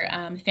that were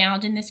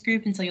found in this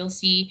group. And so you'll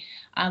see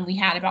we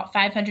had about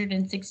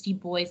 560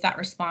 boys that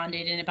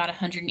responded and about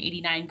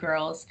 189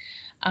 girls,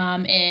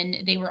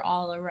 and they were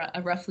all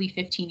roughly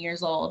 15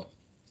 years old.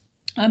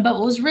 But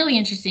what was really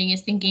interesting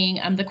is thinking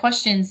the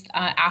questions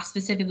asked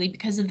specifically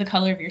because of the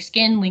color of your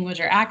skin, language,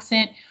 or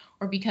accent,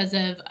 or because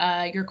of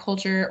your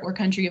culture or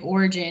country of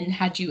origin,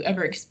 had you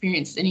ever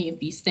experienced any of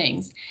these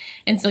things?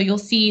 And so you'll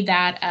see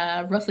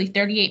that roughly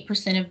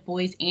 38% of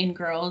boys and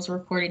girls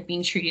reported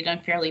being treated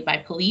unfairly by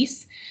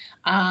police.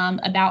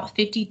 About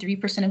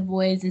 53% of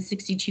boys and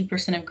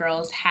 62% of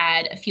girls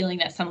had a feeling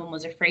that someone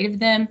was afraid of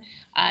them,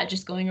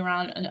 just going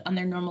around on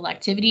their normal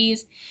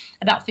activities.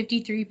 About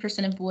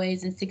 53% of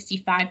boys and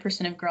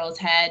 65% of girls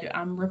had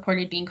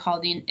reported being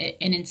called an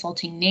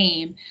insulting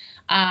name,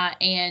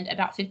 and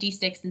about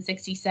 56 and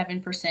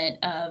 67%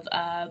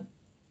 of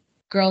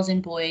girls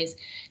and boys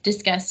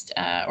discussed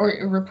or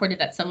reported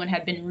that someone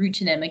had been rude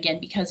to them, again,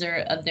 because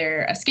of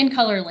their skin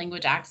color,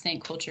 language,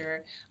 accent,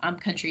 culture,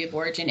 country of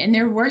origin. And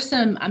there were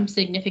some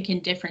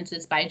significant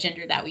differences by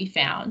gender that we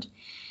found.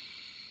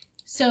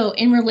 So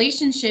in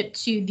relationship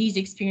to these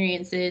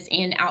experiences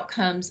and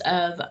outcomes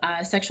of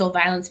sexual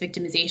violence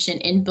victimization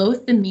in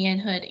both the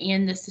manhood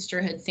and the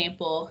sisterhood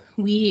sample,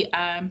 we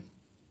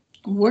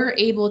were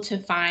able to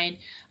find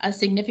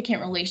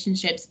significant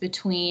relationships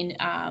between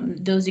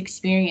those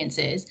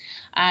experiences.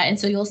 And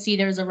so you'll see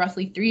there's a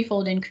roughly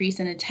 3-fold increase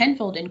and a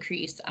 10-fold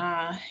increase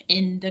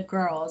in the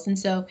girls. And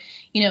so,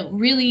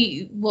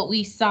 really what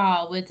we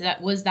saw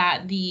was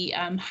that the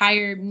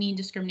higher mean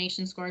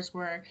discrimination scores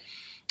were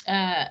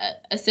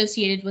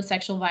associated with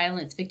sexual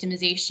violence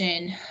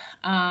victimization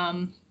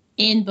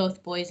in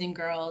both boys and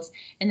girls,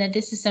 and that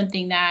this is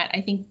something that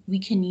I think we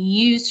can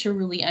use to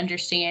really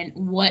understand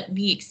what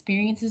the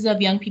experiences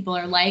of young people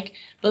are like,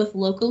 both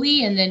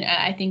locally and then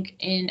I think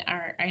in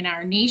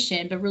our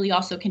nation, but really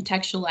also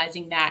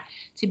contextualizing that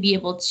to be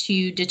able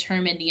to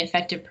determine the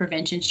effective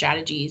prevention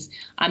strategies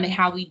and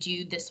how we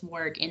do this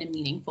work in a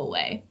meaningful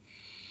way.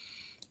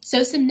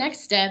 So some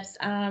next steps,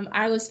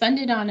 I was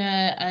funded on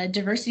a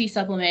diversity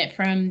supplement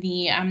from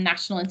the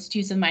National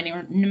Institutes of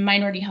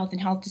Minority Health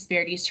and Health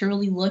Disparities to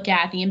really look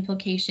at the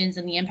implications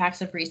and the impacts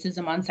of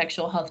racism on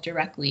sexual health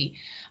directly.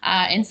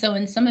 And so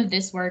in some of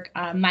this work,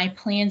 my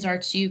plans are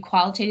to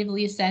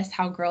qualitatively assess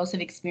how girls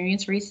have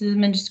experienced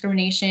racism and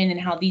discrimination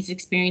and how these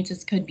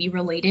experiences could be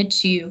related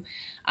to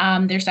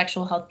their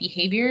sexual health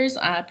behaviors,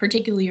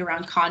 particularly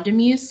around condom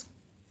use.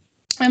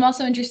 I'm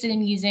also interested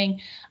in using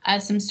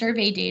some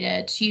survey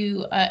data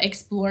to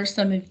explore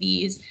some of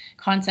these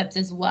concepts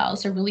as well.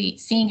 So really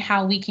seeing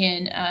how we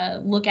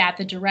can look at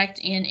the direct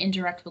and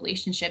indirect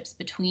relationships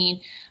between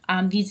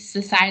these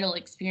societal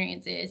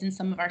experiences and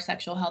some of our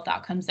sexual health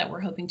outcomes that we're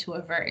hoping to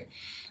avert.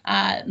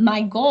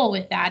 My goal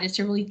with that is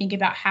to really think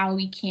about how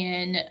we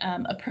can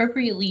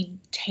appropriately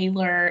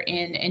tailor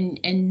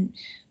and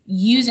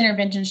use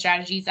intervention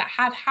strategies that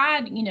have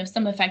had,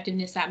 some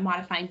effectiveness at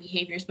modifying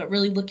behaviors, but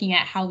really looking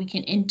at how we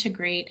can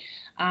integrate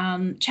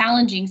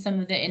challenging some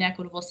of the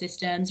inequitable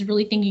systems,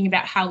 really thinking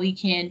about how we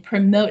can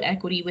promote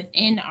equity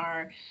within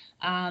our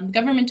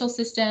governmental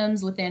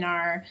systems, within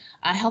our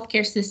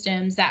healthcare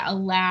systems that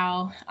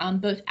allow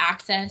both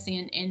access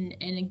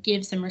and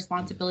give some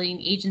responsibility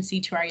and agency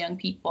to our young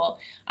people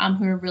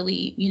who are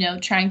really,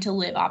 trying to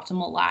live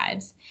optimal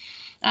lives.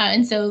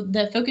 And so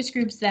the focus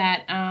groups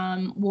that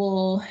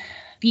will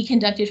be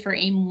conducted for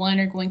AIM-1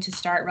 are going to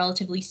start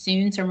relatively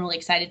soon. So I'm really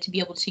excited to be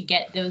able to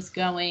get those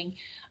going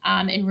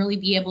and really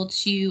be able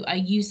to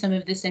use some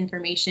of this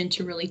information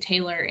to really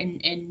tailor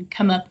and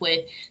come up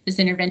with this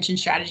intervention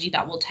strategy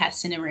that we'll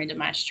test in a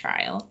randomized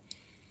trial.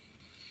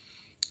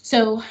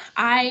 So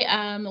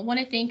I want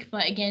to thank,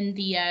 again,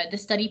 the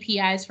study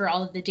PIs for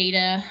all of the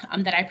data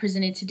that I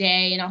presented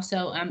today, and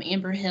also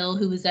Amber Hill,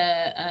 who was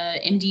a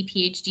MD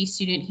PhD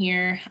student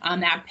here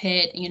at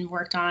Pitt and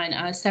worked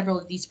on several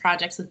of these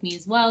projects with me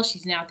as well.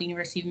 She's now at the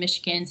University of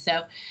Michigan.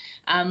 So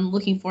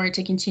looking forward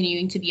to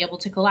continuing to be able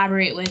to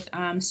collaborate with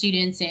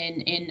students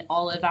and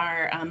all of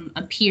our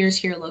peers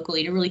here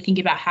locally to really think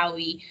about how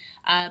we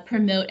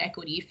promote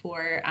equity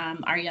for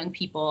our young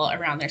people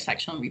around their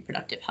sexual and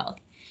reproductive health.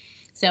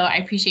 So I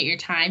appreciate your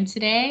time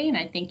today, and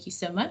I thank you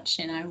so much.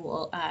 And I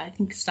will, I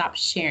think, stop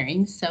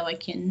sharing so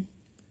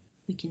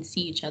we can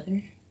see each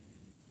other.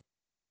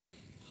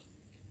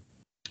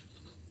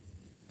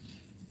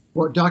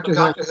 Well, Dr.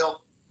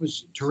 Hill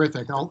was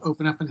terrific. I'll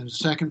open up in a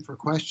second for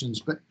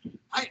questions, but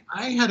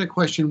I had a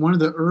question. One of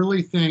the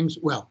early things,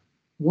 well,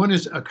 one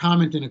is a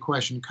comment and a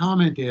question.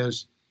 Comment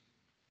is,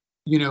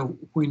 you know,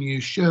 when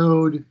you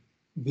showed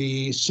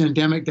the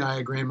syndemic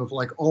diagram of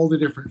like all the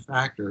different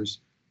factors,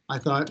 I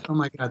thought, oh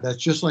my God, that's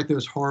just like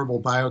those horrible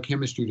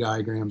biochemistry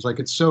diagrams. Like,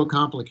 it's so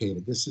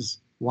complicated. This is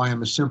why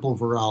I'm a simple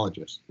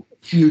virologist.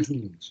 Few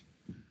genes.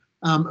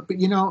 But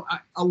you know,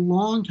 a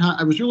long time,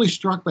 I was really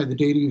struck by the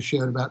data you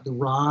showed about the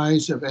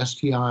rise of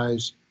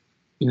STIs,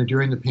 you know,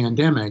 during the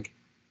pandemic.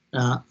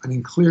 I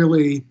mean,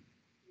 clearly,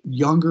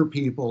 younger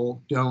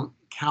people don't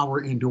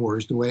cower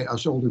indoors the way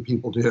us older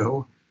people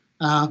do.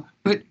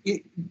 But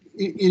it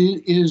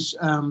is,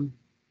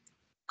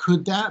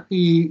 could that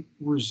be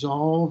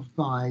resolved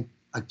by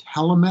a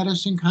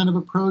telemedicine kind of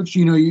approach?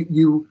 You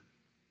know,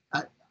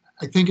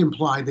 I think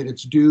implied that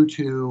it's due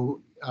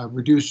to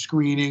reduced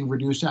screening,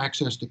 reduced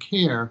access to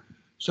care.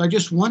 So I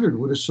just wondered,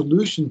 would a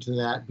solution to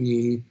that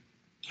be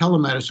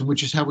telemedicine,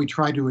 which is how we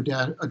try to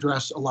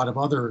address a lot of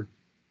other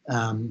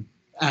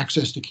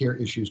access to care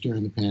issues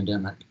during the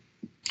pandemic?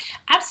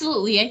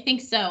 Absolutely, I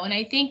think so. And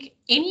I think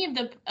any of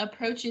the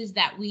approaches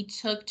that we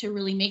took to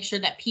really make sure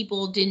that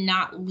people did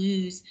not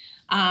lose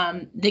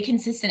the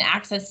consistent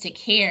access to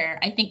care,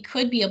 I think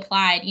could be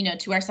applied, you know,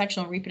 to our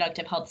sexual and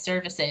reproductive health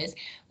services.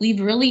 We've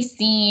really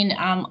seen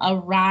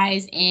a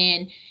rise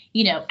in,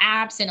 you know,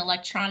 apps and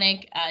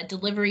electronic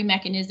delivery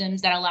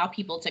mechanisms that allow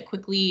people to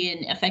quickly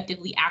and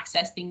effectively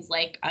access things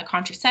like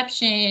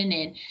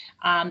contraception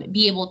and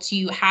be able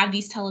to have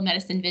these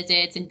telemedicine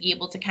visits and be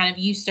able to kind of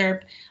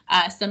usurp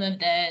some of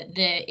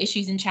the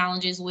issues and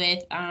challenges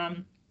with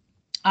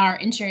our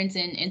insurance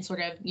and sort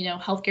of, you know,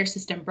 healthcare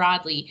system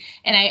broadly.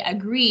 And I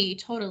agree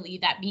totally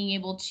that being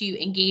able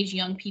to engage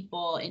young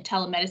people in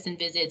telemedicine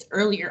visits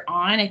earlier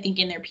on, I think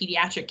in their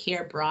pediatric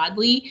care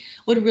broadly,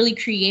 would really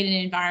create an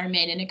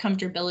environment and a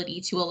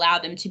comfortability to allow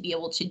them to be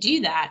able to do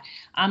that.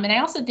 And I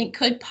also think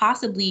could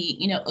possibly,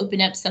 you know,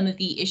 open up some of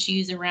the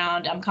issues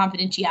around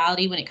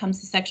confidentiality when it comes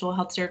to sexual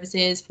health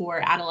services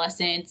for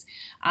adolescents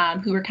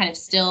who are kind of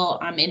still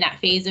in that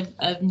phase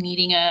of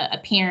needing a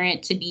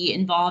parent to be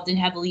involved and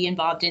heavily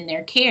involved in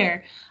their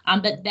care,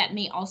 but that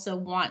may also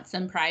want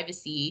some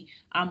privacy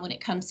when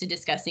it comes to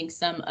discussing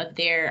some of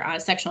their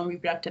sexual and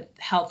reproductive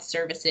health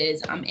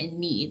services and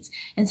needs.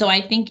 And so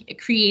I think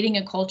creating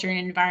a culture and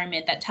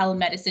environment that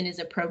telemedicine is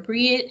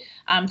appropriate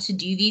to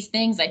do these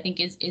things, I think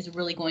is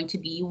really going to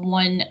be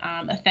one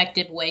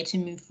effective way to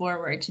move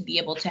forward to be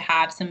able to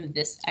have some of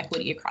this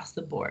equity across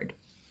the board.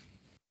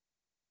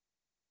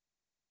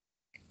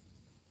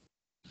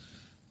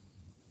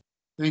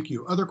 Thank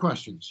you. Other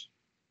questions?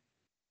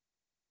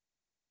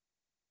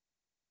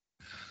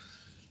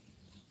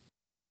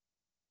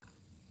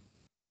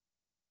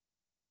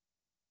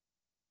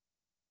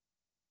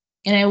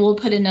 And I will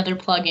put another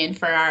plug in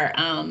for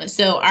our,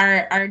 so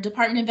our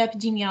Department of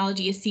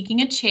Epidemiology is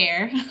seeking a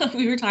chair.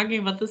 We were talking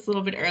about this a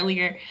little bit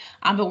earlier,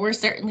 but we're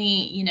certainly,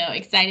 you know,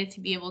 excited to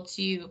be able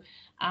to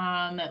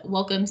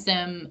welcome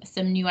some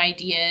new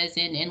ideas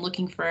and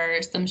looking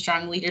for some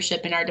strong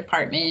leadership in our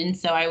department. And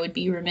so I would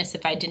be remiss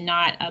if I did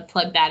not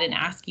plug that and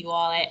ask you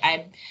all.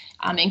 I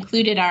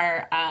included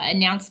our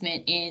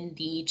announcement in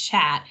the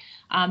chat.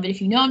 But if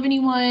you know of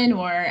anyone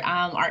or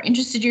are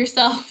interested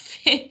yourself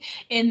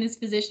in this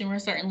position, we're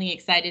certainly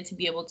excited to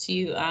be able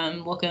to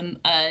welcome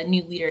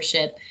new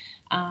leadership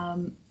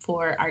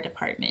for our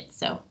department.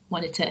 So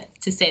wanted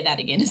to say that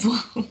again as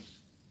well.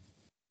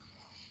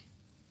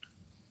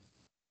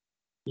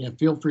 Yeah,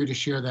 feel free to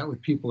share that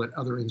with people at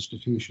other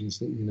institutions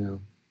that you know.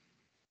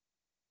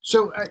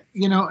 So,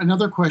 you know,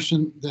 another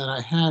question that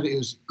I had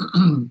is,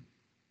 you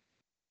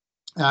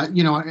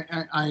know,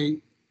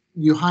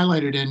 you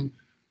highlighted in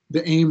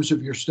the aims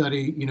of your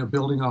study, you know,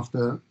 building off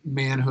the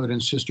manhood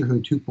and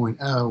sisterhood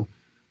 2.0,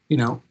 you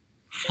know,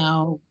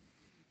 how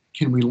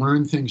can we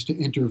learn things to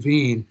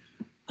intervene?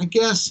 I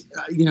guess,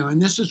 you know,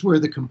 and this is where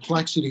the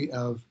complexity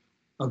of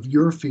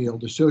your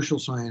field, the social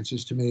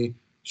sciences, to me,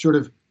 sort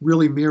of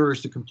really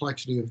mirrors the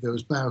complexity of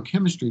those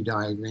biochemistry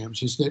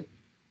diagrams, is that,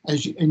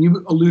 and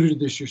you alluded to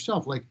this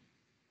yourself, like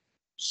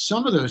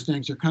some of those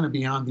things are kind of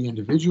beyond the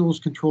individual's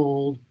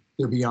control,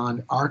 they're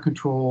beyond our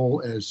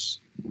control as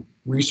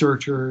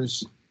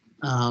researchers.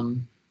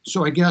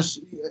 So I guess,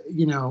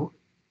 you know,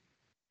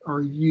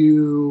 are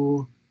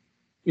you,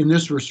 in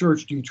this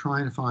research, do you try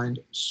and find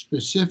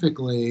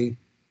specifically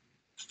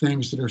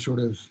things that are sort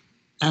of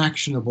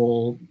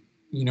actionable,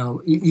 you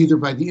know, either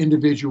by the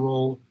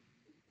individual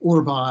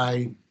or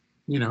by,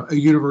 you know, a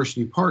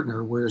university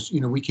partner, whereas,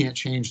 you know, we can't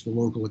change the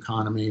local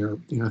economy or,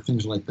 you know,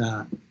 things like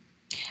that?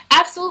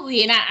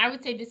 Absolutely, and I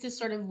would say this is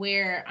sort of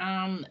where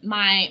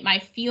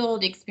my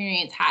field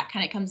experience hat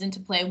kind of comes into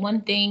play.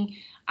 One thing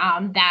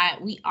that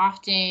we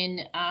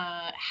often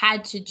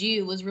had to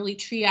do was really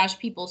triage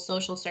people's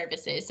social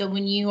services. So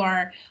when you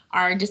are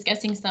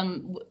discussing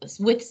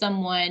with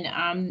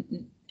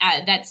someone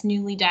that's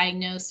newly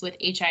diagnosed with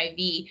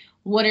HIV,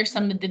 what are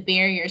some of the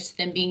barriers to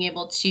them being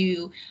able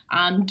to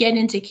get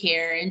into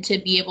care and to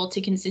be able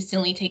to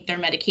consistently take their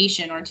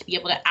medication or to be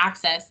able to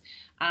access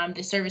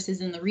the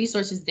services and the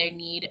resources they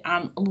need.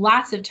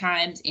 Lots of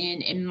times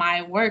in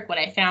my work, what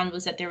I found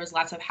was that there was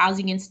lots of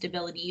housing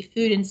instability,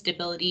 food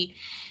instability.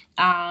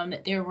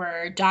 There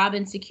were job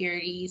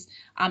insecurities,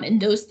 and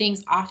those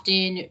things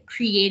often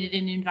created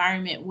an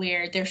environment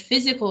where their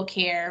physical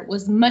care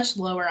was much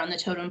lower on the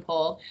totem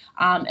pole,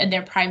 and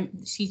their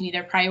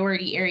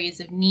priority areas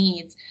of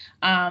needs.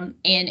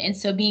 And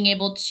so being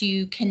able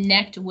to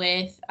connect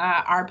with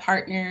our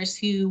partners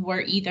who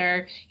were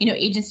either,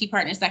 agency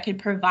partners that could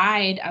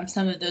provide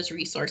some of those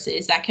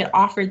resources, that could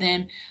offer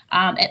them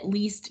at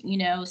least,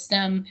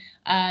 some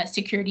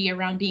security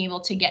around being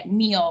able to get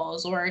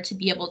meals or to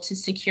be able to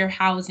secure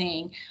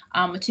housing,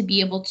 to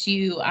be able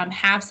to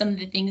have some of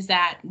the things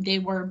that they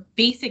were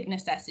basic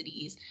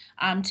necessities,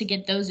 to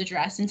get those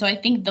addressed. And so I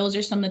think those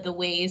are some of the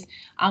ways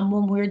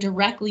when we're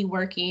directly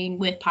working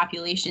with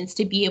populations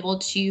to be able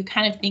to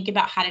kind of think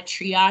about how to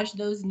triage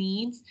those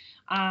needs.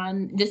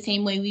 The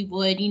same way we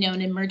would, in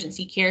an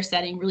emergency care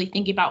setting, really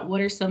think about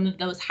what are some of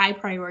those high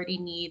priority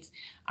needs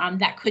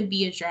that could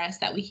be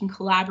addressed, that we can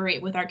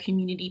collaborate with our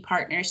community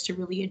partners to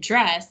really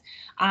address,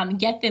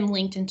 get them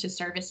linked into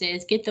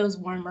services, get those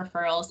warm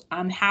referrals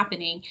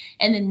happening,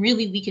 and then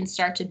really we can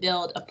start to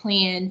build a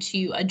plan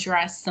to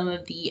address some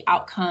of the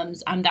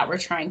outcomes that we're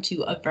trying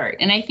to avert.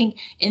 And I think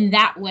in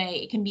that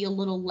way, it can be a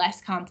little less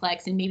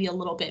complex and maybe a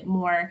little bit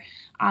more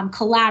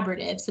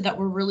collaborative, so that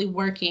we're really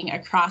working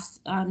across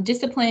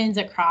disciplines,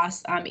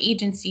 across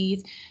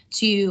agencies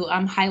to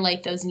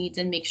highlight those needs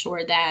and make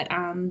sure that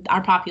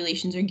our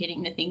populations are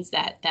getting the things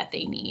that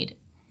they need.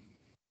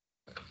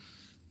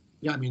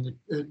 Yeah, I mean,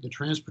 the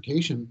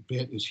transportation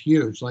bit is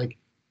huge. Like,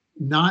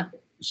 not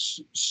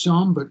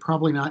some, but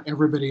probably not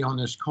everybody on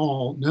this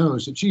call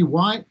knows that, gee,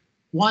 why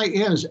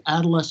is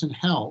adolescent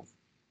health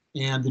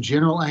and the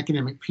general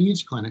academic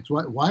peds clinics,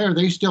 why are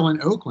they still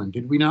in Oakland?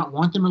 Did we not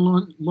want them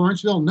in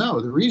Lawrenceville? No,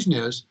 the reason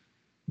is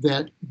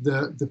that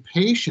the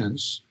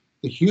patients,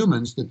 the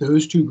humans that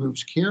those two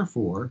groups care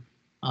for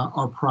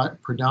are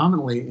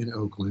predominantly in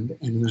Oakland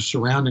and in the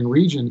surrounding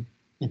region.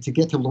 And to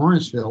get to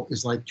Lawrenceville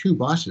is like 2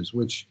 buses,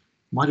 which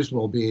might as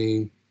well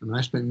be,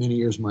 I spent many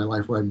years of my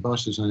life riding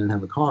buses and I didn't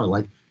have a car.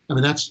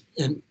 That's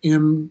an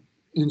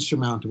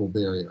insurmountable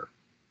barrier.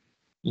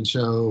 And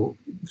so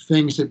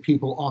things that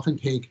people often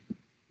take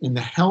in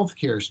the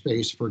healthcare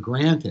space for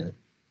granted,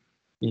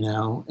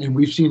 and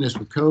we've seen this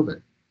with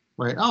COVID,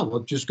 right? Oh, well,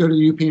 just go to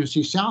the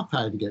UPMC South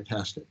Side to get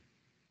tested.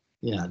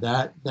 Yeah,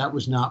 that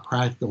was not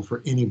practical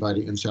for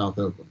anybody in South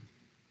Oakland.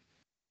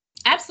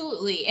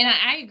 Absolutely. And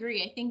I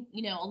agree. I think,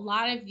 a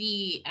lot of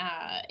the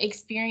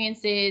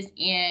experiences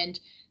and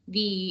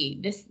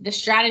the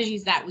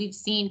strategies that we've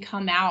seen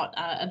come out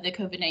of the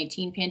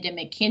COVID-19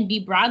 pandemic can be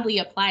broadly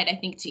applied, I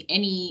think, to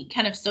any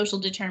kind of social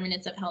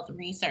determinants of health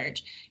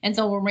research. And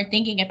so when we're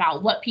thinking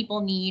about what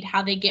people need,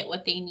 how they get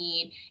what they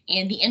need,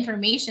 and the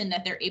information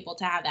that they're able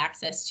to have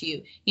access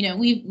to,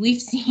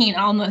 we've seen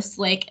almost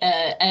like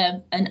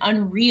an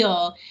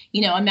unreal,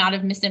 amount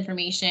of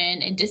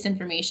misinformation and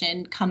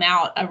disinformation come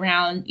out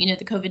around,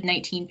 the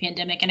COVID-19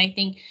 pandemic. And I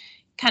think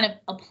kind of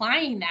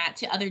applying that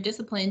to other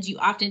disciplines, you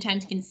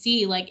oftentimes can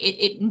see like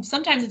it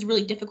sometimes it's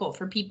really difficult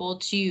for people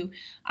to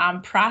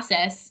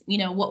process,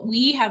 what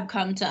we have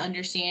come to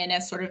understand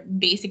as sort of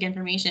basic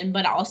information,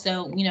 but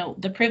also,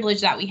 the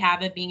privilege that we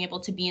have of being able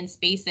to be in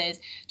spaces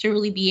to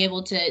really be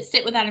able to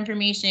sit with that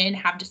information,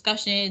 have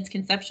discussions,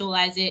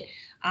 conceptualize it,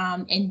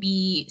 and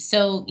be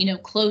so,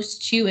 close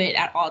to it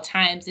at all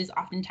times is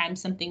oftentimes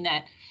something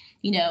that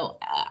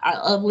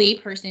a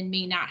layperson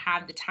may not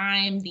have the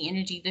time, the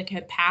energy, the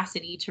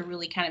capacity to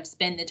really kind of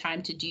spend the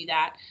time to do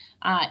that.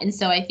 And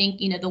so I think,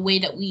 the way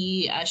that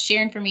we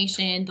share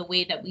information, the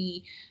way that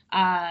we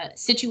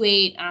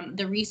situate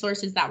the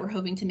resources that we're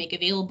hoping to make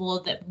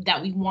available,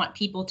 that we want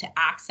people to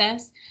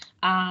access.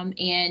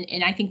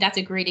 And I think that's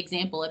a great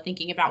example of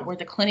thinking about where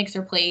the clinics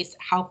are placed,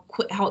 how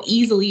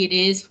easily it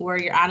is for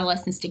your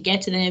adolescents to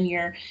get to them,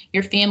 your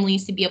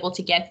families to be able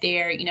to get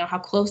there, how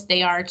close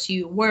they are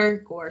to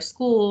work or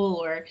school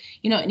or,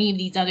 any of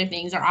these other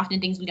things are often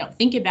things we don't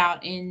think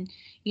about in,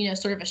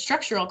 sort of a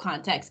structural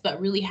context, but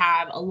really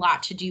have a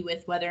lot to do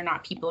with whether or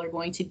not people are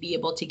going to be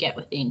able to get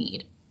what they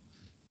need.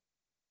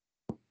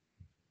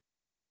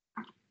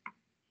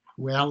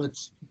 Well,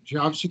 it's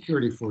job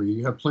security for you.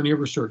 You have plenty of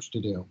research to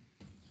do.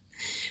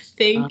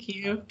 Thank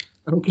you.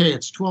 Okay,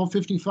 it's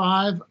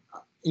 12:55.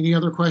 Any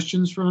other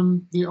questions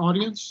from the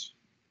audience?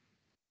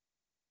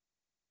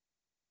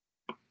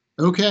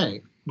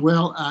 Okay,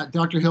 well,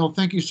 Dr. Hill,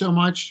 thank you so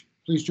much.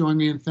 Please join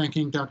me in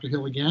thanking Dr.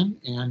 Hill again,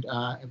 and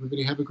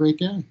everybody have a great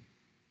day.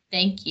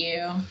 Thank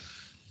you.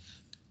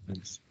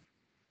 Thanks.